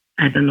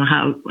 I don't know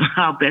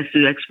how best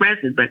to express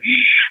it, but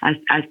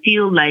I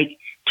feel like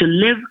to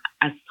live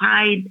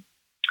aside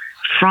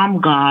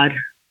from God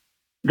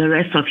the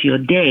rest of your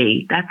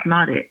day, that's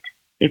not it.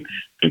 It's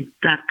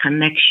that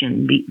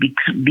connection,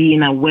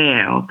 being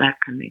aware of that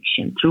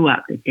connection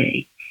throughout the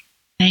day.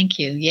 Thank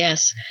you.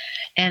 Yes.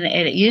 And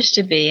it used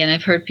to be, and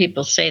I've heard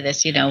people say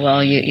this,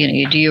 well,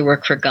 you do your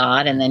work for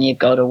God and then you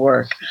go to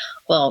work.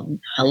 Well,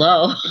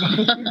 hello.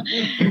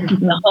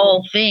 The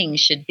whole thing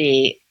should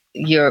be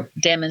you're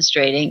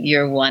demonstrating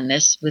your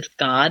oneness with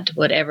God,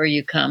 whatever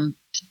you come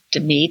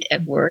to meet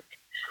at work.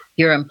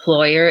 Your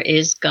employer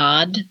is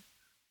God.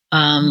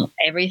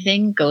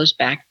 Everything goes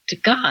back to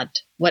God,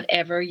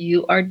 whatever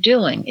you are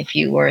doing. If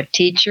you are a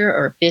teacher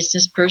or a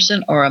business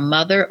person or a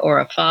mother or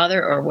a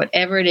father or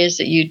whatever it is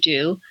that you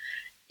do,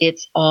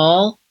 it's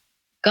all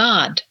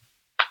God.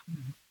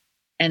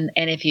 And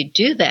if you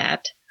do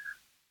that,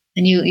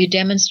 then you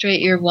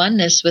demonstrate your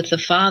oneness with the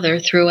Father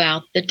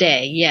throughout the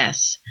day,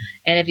 yes.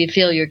 And if you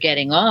feel you're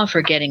getting off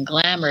or getting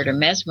glamored or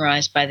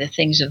mesmerized by the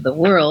things of the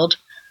world,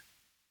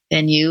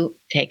 then you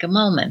take a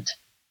moment.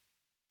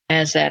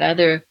 As that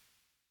other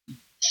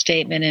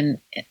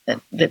statement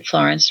that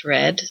Florence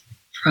read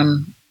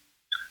from,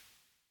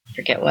 I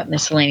forget what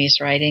miscellaneous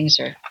writings,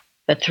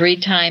 but 3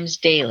 times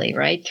daily,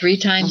 right? 3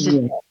 times a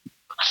day.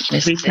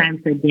 3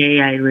 times a day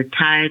I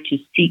retire to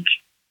seek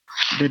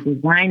the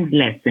divine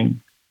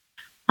blessing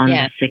on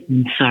the sick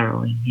and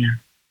sorrowing.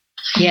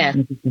 Yeah.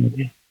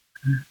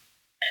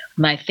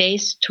 My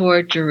face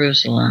toward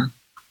Jerusalem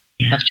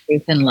of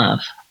truth and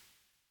love.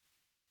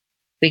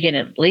 We can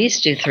at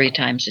least do 3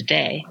 times a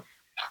day.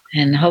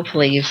 And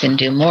hopefully you can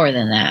do more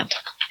than that.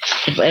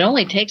 It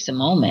only takes a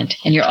moment,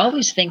 and you're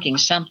always thinking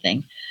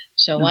something.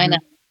 So why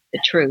not the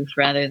truth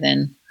rather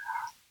than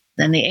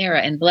the error?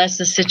 And bless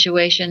the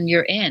situation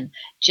you're in,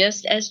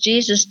 just as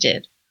Jesus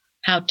did.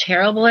 How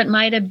terrible it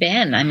might have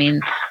been. I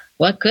mean,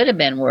 what could have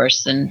been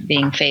worse than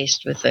being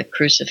faced with a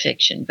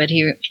crucifixion? But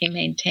he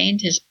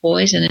maintained his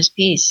poise and his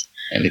peace.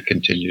 And he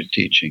continued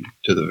teaching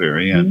to the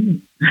very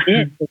end. He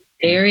did. To the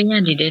very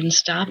end. He didn't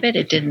stop it.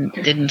 It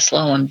didn't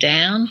slow him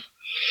down.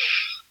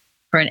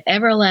 For an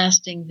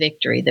everlasting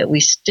victory that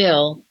we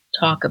still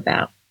talk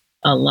about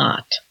a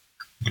lot.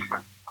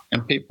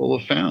 And people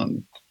have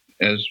found,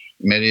 as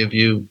many of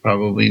you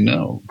probably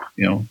know,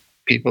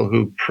 people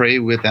who pray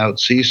without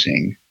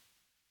ceasing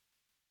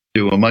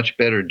do a much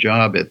better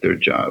job at their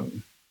job.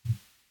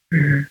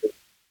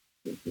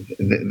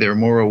 They're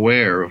more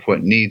aware of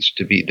what needs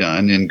to be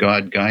done, and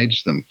God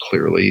guides them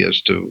clearly as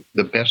to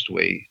the best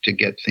way to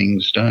get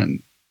things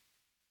done.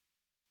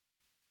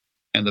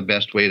 And the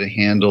best way to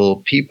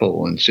handle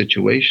people and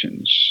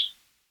situations.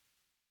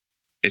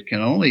 It can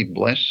only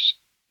bless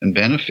and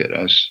benefit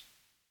us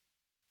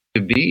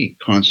to be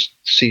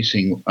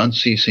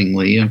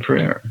unceasingly in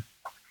prayer.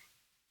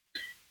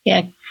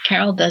 Yeah,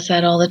 Carol does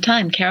that all the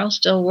time. Carol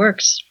still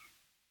works.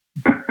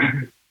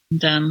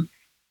 And,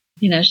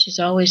 she's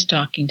always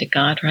talking to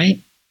God, right?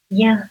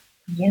 Yeah.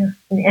 And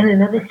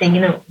another thing,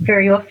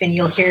 very often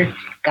you'll hear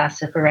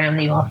gossip around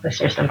the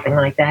office or something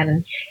like that.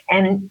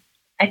 And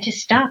I just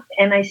stop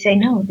and I say,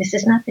 no, this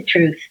is not the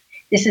truth.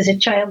 This is a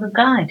child of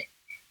God.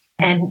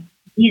 And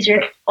these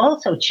are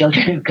also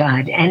children of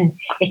God, and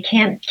it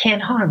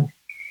can't harm.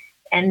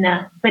 And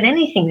but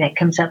anything that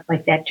comes up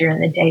like that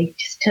during the day,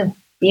 just to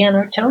be on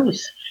our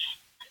toes.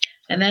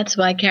 And that's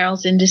why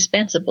Carol's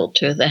indispensable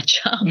to that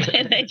job.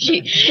 And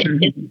she's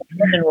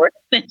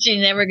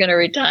never going to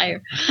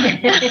retire.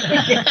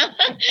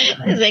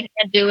 Because they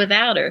can't do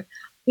without her.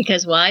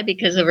 Because why?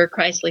 Because of her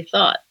Christly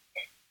thought.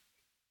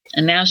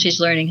 And now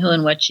she's learning who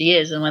and what she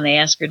is. And when they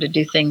ask her to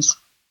do things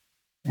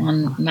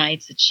on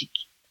nights that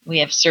we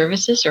have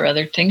services or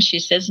other things, she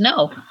says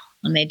no.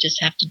 And they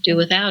just have to do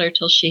without her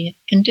till she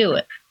can do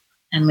it.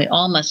 And we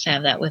all must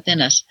have that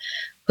within us.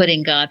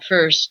 Putting God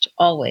first,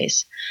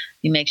 always.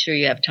 You make sure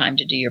you have time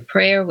to do your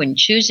prayer. When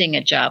choosing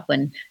a job,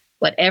 when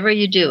whatever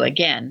you do,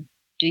 again,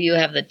 do you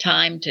have the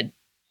time to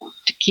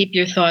keep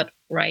your thought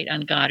right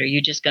on God, or are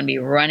you just going to be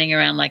running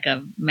around like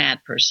a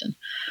mad person?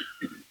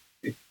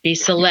 Be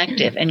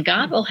selective, and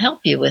God will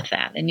help you with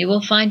that, and you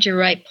will find your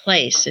right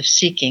place if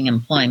seeking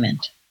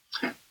employment.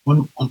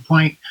 One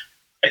point,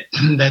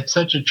 that's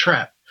such a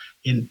trap.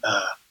 In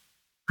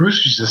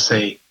Bruce used to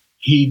say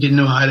he didn't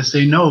know how to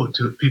say no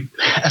to people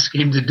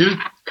asking him to do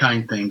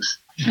kind things.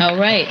 Oh,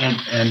 right.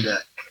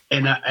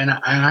 And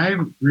I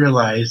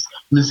realized,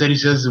 Miss Eddie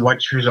says,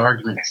 watch his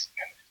arguments.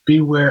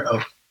 Beware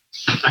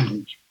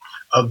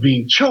of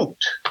being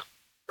choked.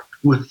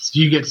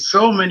 You get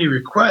so many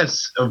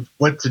requests of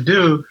what to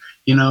do,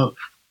 to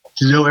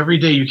know every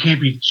day you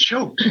can't be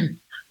choked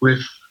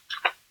with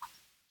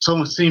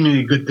so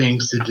seemingly good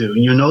things to do.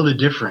 And you know the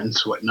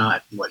difference, what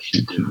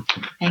to do.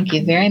 Thank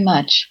you very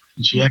much.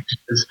 And she actually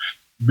says,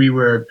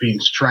 beware of being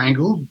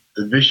strangled,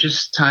 the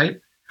vicious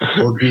type,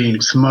 or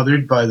being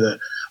smothered by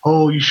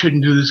you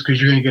shouldn't do this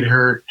because you're going to get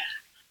hurt,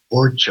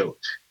 or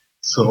choked.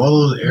 So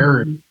all those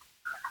errors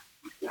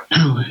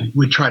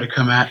we try to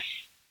come at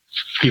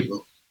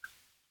people.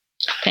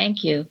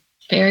 Thank you.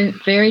 Very,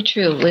 very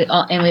true. We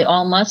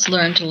all must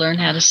learn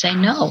how to say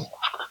no.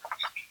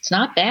 It's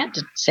not bad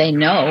to say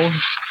no.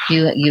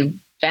 You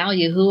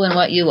value who and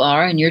what you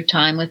are and your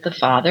time with the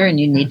Father, and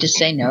you need to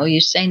say no. You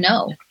say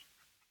no.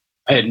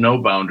 I had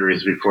no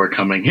boundaries before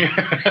coming here.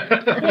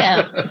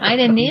 Yeah, I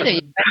didn't either.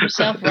 You got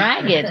yourself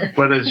ragged.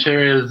 But it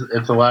sure is.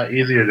 It's a lot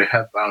easier to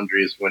have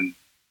boundaries when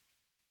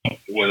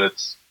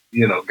it's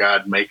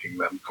God making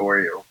them for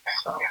you.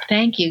 So.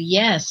 Thank you.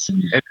 Yes.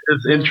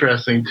 It's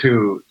interesting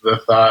too, the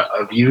thought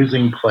of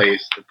using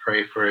place to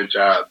pray for a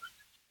job,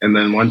 and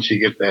then once you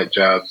get that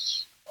job,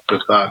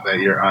 the thought that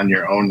you're on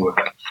your own with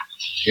it.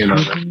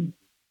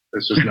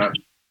 It's just not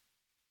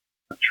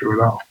true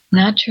at all.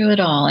 Not true at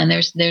all. And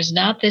there's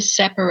not this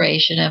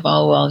separation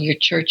of your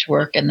church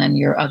work and then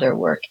your other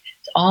work.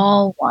 It's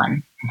all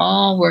one,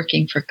 all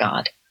working for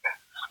God.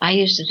 I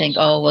used to think,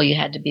 you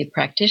had to be a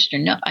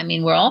practitioner. No, I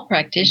mean, we're all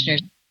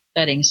practitioners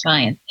studying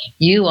science.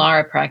 You are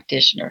a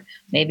practitioner.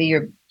 Maybe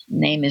your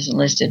name isn't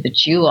listed,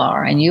 but you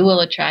are, and you will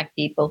attract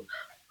people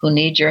who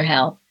need your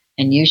help,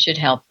 and you should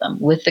help them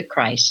with the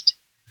Christ.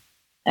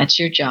 That's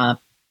your job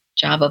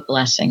of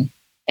blessing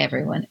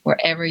everyone,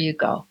 wherever you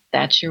go.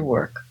 That's your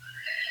work.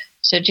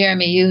 So,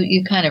 Jeremy,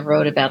 you kind of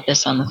wrote about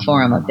this on the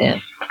forum a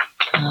bit.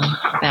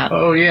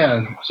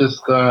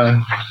 Just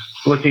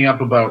looking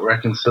up about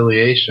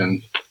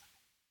reconciliation.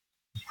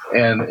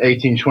 And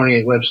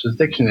 1828 Webster's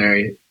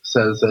Dictionary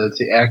says that it's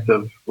the act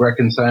of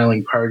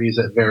reconciling parties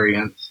at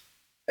variance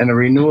and a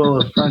renewal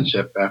of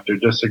friendship after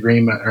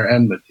disagreement or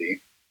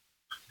enmity.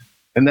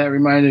 And that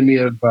reminded me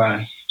of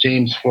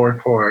James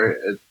 4:4.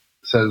 It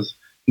says,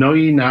 "Know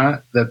ye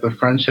not that the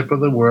friendship of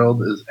the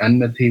world is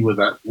enmity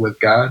with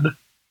God?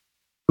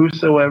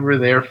 Whosoever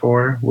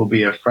therefore will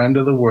be a friend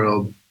of the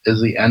world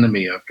is the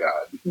enemy of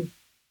God."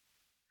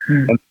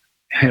 And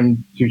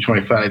hymn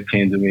 225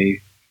 came to me,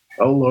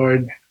 "O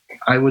Lord,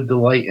 I would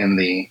delight in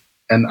thee,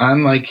 and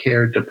on thy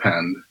care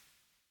depend.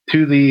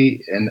 To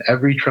thee in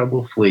every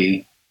trouble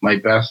flee, my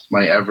best,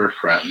 my ever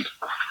friend."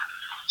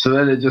 So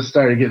then it just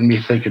started getting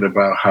me thinking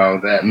about how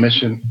that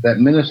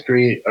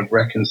ministry of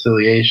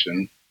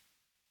reconciliation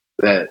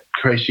that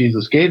Christ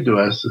Jesus gave to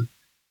us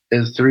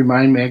is to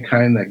remind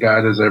mankind that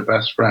God is our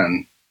best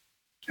friend,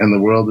 and the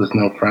world is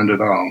no friend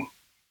at all.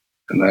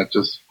 And that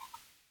just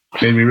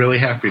made me really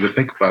happy to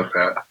think about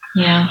that.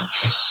 Yeah.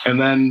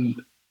 And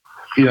then,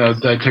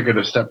 as I took it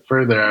a step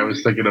further, I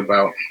was thinking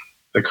about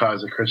the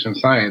cause of Christian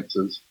Science.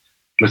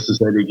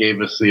 Mrs. Eddie gave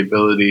us the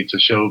ability to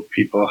show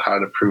people how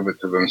to prove it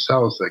to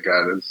themselves that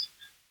God is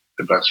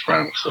the best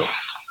friend. So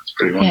it's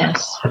pretty wonderful.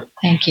 Yes,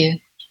 thank you.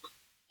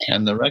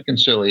 And the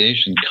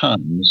reconciliation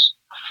comes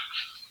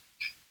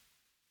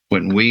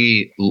when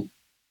we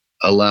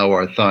allow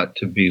our thought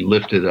to be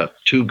lifted up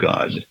to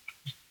God,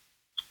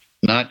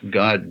 not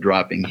God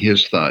dropping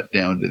his thought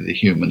down to the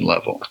human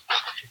level.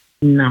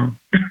 No.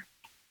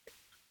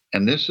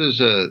 And this is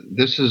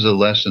a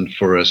lesson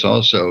for us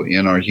also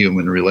in our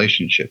human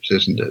relationships,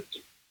 isn't it?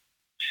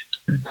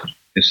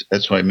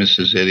 That's why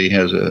Mrs. Eddie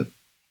has a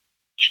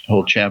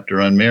whole chapter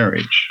on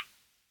marriage.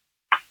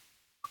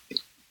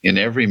 In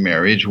every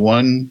marriage,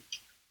 one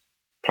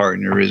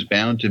partner is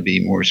bound to be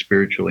more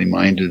spiritually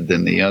minded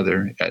than the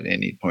other at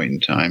any point in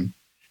time.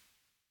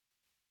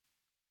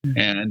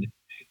 And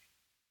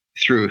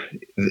through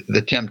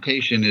the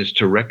temptation is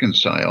to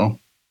reconcile,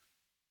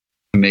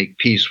 to make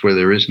peace where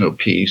there is no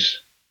peace.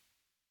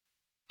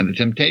 And the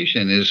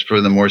temptation is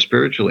for the more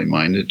spiritually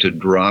minded to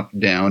drop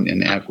down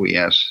and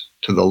acquiesce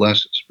to the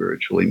less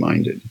spiritually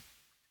minded.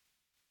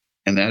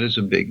 And that is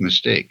a big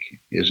mistake,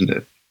 isn't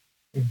it?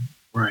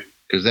 Right.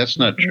 Because that's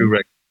not true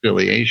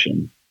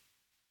reconciliation.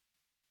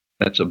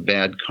 That's a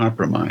bad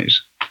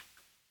compromise.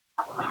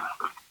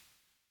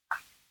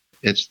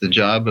 It's the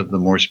job of the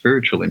more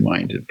spiritually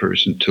minded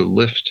person to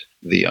lift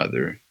the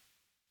other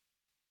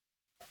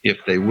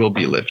if they will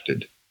be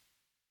lifted.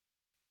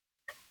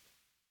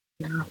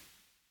 Yeah.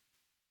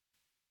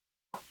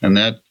 And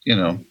that,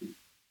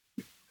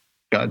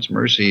 God's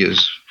mercy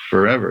is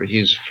forever.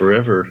 He's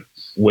forever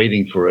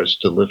waiting for us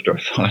to lift our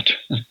thought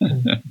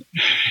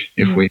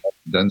if we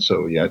haven't done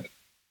so yet.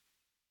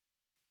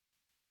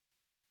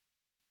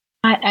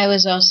 I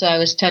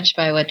was touched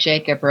by what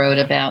Jacob wrote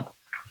about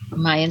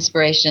my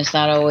inspiration is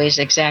not always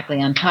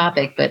exactly on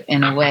topic, but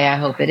in a way I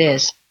hope it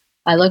is.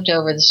 I looked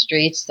over the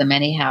streets, the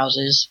many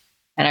houses,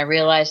 and I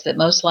realized that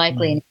most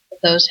likely in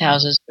those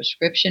houses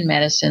prescription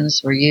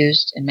medicines were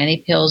used and many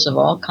pills of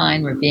all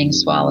kind were being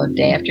swallowed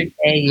day after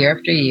day, year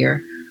after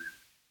year.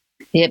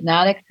 The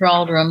hypnotic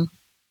thraldom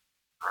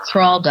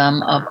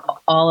of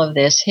all of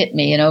this hit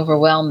me and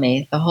overwhelmed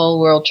me. The whole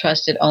world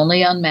trusted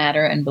only on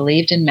matter and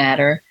believed in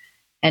matter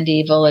and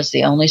evil as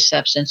the only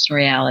substance in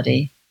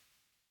reality.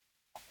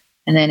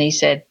 And then he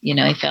said,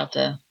 he felt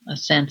a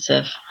sense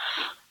of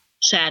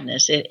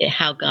sadness,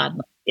 how God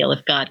might feel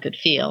if God could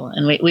feel.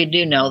 And we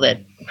do know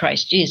that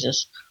Christ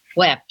Jesus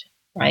wept,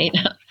 right?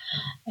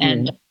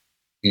 And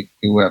he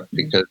wept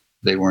because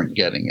they weren't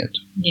getting it.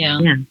 Yeah.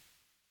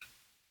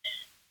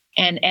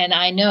 And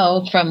I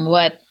know from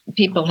what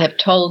people have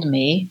told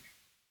me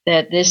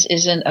that this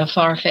isn't a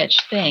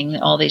far-fetched thing,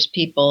 all these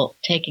people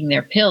taking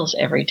their pills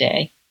every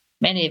day.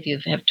 Many of you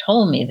have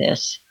told me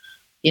this,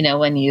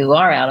 when you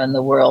are out in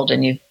the world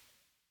and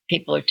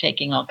people are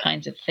taking all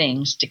kinds of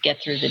things to get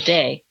through the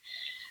day.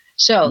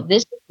 So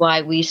this is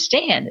why we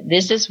stand.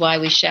 This is why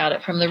we shout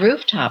it from the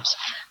rooftops.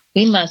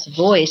 We must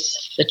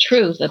voice the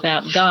truth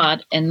about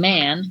God and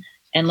man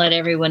and let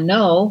everyone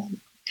know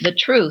the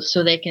truth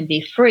so they can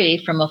be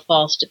free from a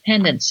false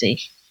dependency.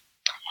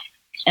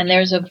 And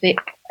there's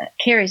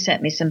Carrie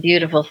sent me some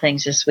beautiful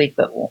things this week,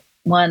 but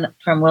one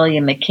from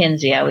William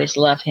McKinsey, I always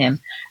love him,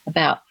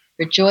 about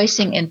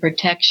rejoicing in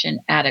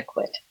protection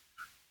adequate.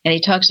 And he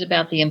talks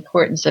about the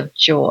importance of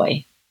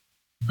joy,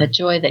 the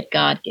joy that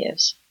God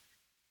gives.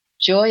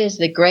 Joy is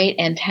the great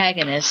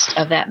antagonist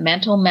of that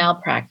mental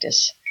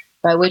malpractice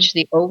by which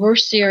the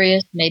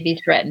over-serious may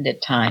be threatened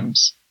at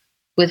times,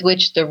 with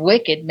which the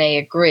wicked may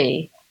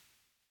agree,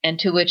 and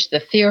to which the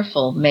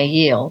fearful may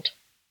yield.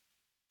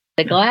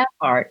 The glad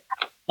heart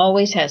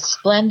always has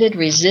splendid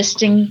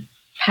resisting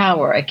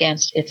power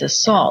against its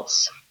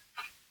assaults.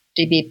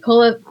 To be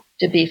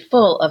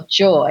full of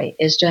joy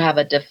is to have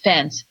a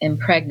defense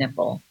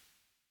impregnable.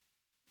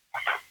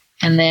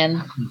 And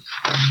then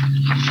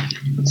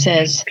it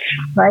says,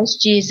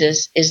 Christ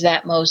Jesus is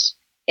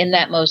in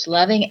that most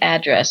loving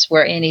address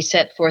wherein he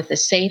set forth the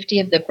safety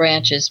of the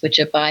branches which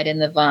abide in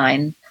the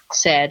vine,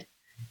 said,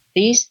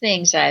 These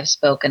things I have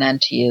spoken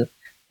unto you,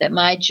 that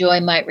my joy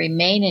might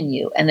remain in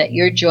you, and that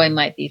your joy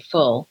might be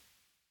full.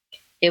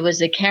 It was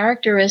the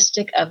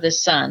characteristic of the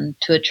Son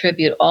to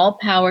attribute all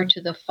power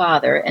to the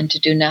Father and to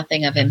do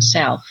nothing of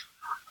himself.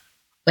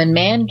 When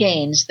man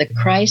gains the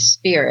Christ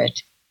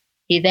Spirit,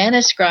 he then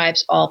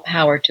ascribes all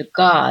power to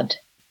God,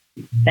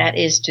 that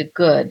is, to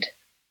good,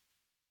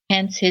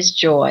 hence his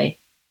joy,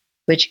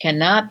 which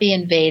cannot be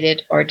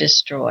invaded or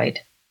destroyed.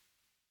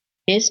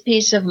 His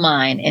peace of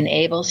mind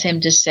enables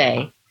him to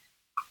say,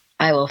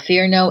 I will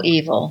fear no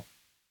evil,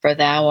 for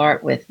thou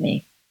art with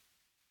me.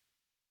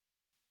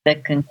 The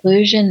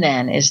conclusion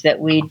then is that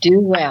we do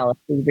well if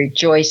we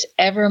rejoice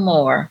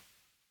evermore.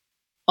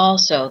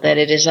 Also, that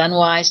it is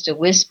unwise to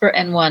whisper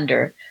and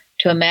wonder,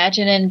 to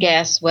imagine and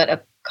guess what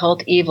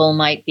occult evil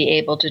might be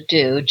able to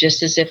do,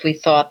 just as if we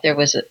thought there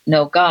was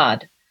no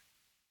God.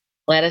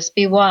 Let us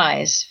be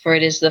wise, for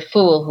it is the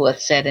fool who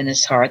hath said in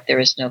his heart, There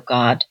is no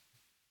God.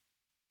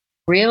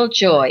 Real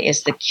joy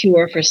is the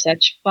cure for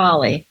such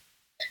folly,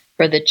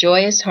 for the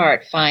joyous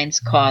heart finds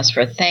cause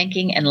for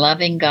thanking and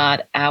loving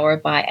God hour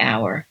by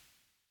hour.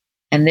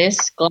 And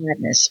this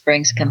gladness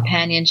brings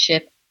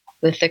companionship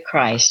with the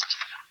Christ,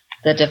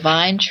 the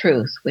divine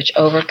truth which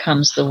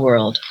overcomes the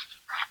world.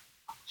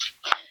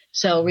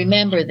 So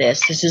remember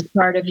this. This is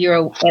part of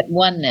your at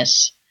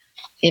oneness.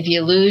 If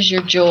you lose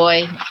your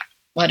joy,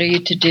 what are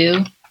you to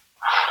do?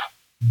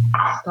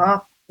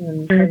 Stop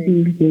and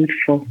Be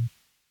grateful.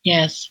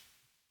 Yes.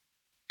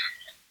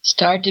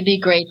 Start to be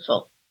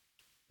grateful.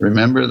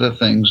 Remember the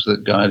things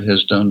that God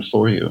has done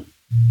for you.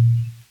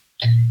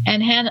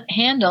 And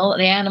handle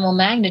the animal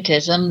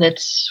magnetism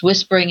that's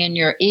whispering in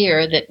your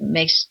ear that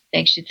makes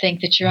you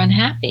think that you're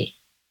unhappy.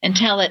 And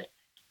tell it,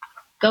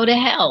 go to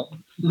hell,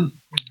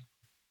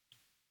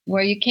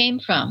 where you came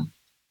from.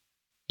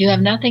 You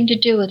have nothing to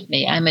do with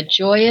me. I'm a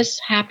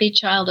joyous, happy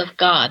child of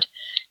God,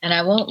 and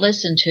I won't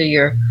listen to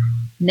your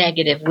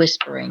negative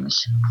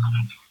whisperings.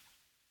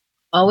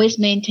 Always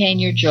maintain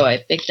your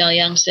joy. Bicknell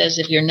Young says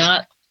if you're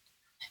not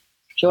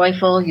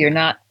joyful, you're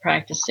not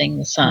practicing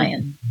the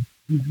science.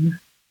 Mm-hmm.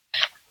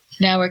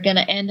 Now we're going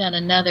to end on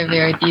another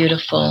very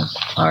beautiful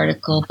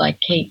article by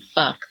Kate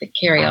Buck that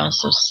Carrie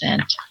also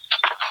sent.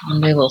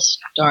 And we will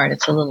start.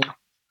 Some of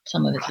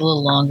it's a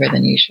little longer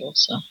than usual.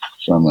 So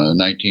from a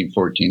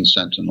 1914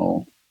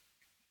 Sentinel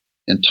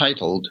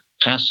entitled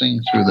Passing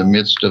Through the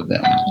Midst of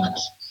Them.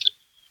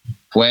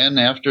 When,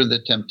 after the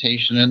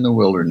temptation in the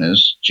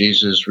wilderness,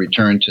 Jesus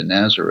returned to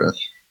Nazareth,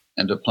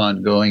 and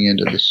upon going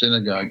into the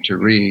synagogue to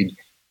read,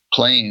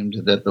 claimed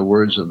that the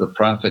words of the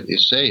prophet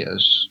Isaiah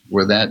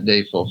were that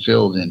day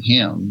fulfilled in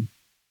him,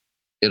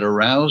 It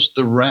aroused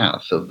the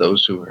wrath of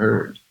those who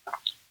heard,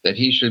 that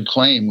he should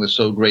claim with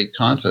so great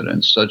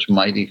confidence such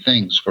mighty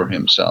things for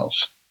himself.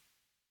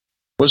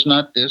 Was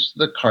not this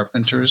the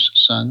carpenter's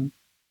son?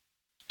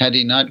 Had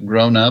he not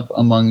grown up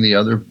among the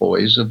other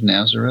boys of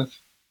Nazareth?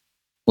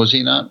 Was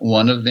he not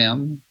one of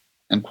them,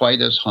 and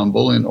quite as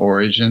humble in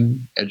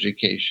origin,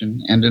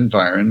 education, and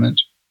environment?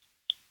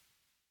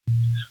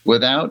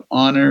 Without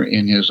honor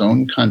in his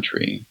own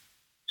country,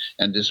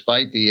 and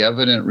despite the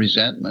evident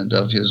resentment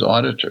of his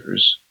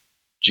auditors,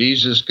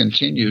 Jesus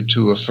continued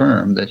to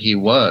affirm that he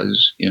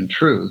was, in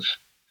truth,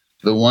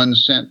 the one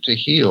sent to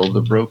heal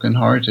the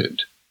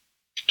brokenhearted,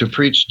 to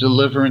preach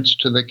deliverance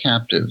to the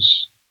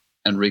captives,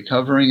 and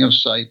recovering of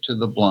sight to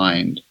the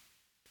blind,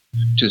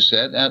 to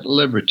set at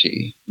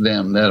liberty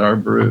them that are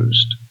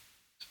bruised.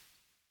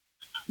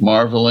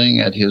 Marveling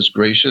at his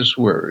gracious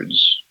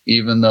words,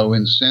 even though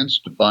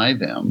incensed by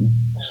them,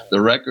 the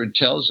record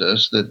tells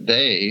us that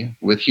they,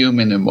 with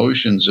human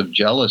emotions of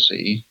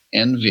jealousy,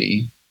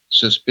 envy,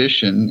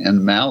 suspicion,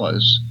 and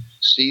malice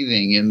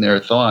seething in their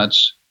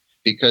thoughts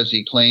because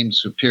he claimed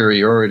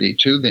superiority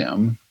to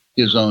them,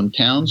 his own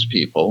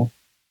townspeople,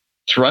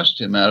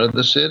 thrust him out of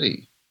the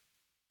city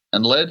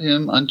and led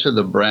him unto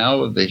the brow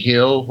of the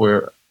hill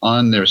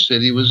whereon their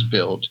city was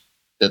built,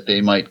 that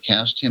they might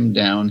cast him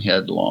down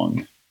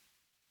headlong.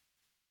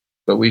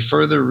 But we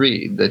further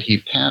read that he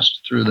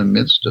passed through the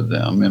midst of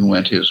them and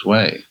went his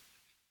way.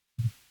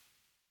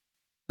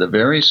 The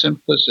very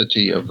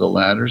simplicity of the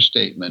latter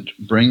statement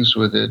brings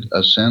with it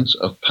a sense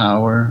of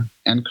power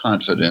and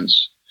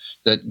confidence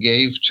that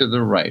gave to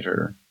the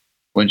writer,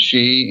 when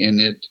she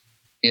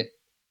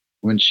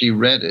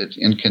read it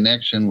in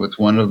connection with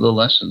one of the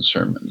lesson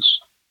sermons,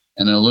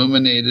 an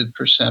illuminated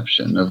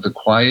perception of the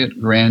quiet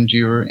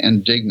grandeur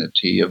and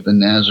dignity of the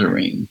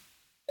Nazarene,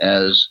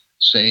 as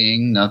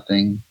saying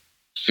nothing,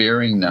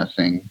 fearing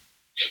nothing,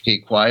 he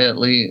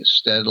quietly,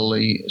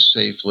 steadily,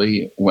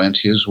 safely went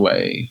his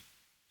way,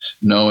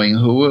 knowing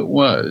who it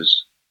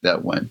was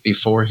that went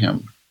before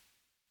him.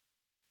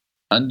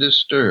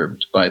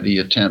 Undisturbed by the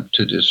attempt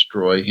to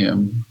destroy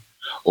him,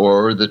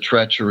 or the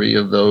treachery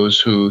of those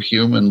who,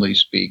 humanly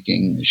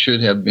speaking,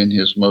 should have been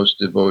his most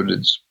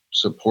devoted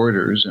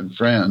supporters and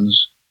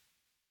friends,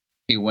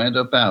 he went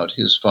about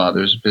his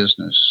Father's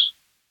business,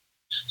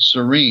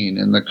 serene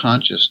in the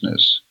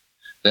consciousness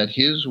that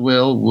his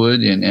will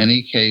would in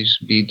any case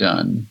be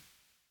done,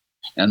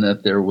 and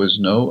that there was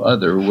no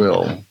other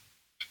will.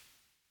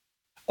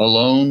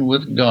 Alone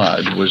with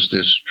God was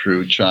this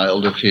true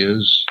child of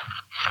his,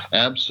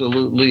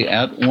 absolutely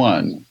at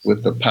one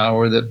with the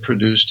power that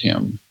produced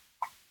him.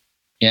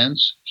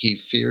 Hence,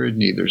 he feared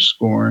neither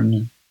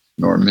scorn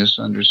nor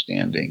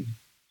misunderstanding.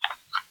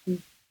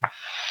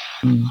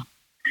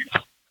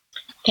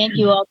 Thank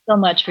you all so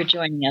much for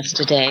joining us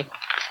today.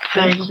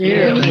 Thank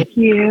you. Thank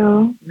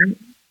you.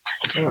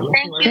 Thank you.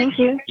 Thank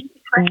you.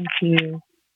 Thank you.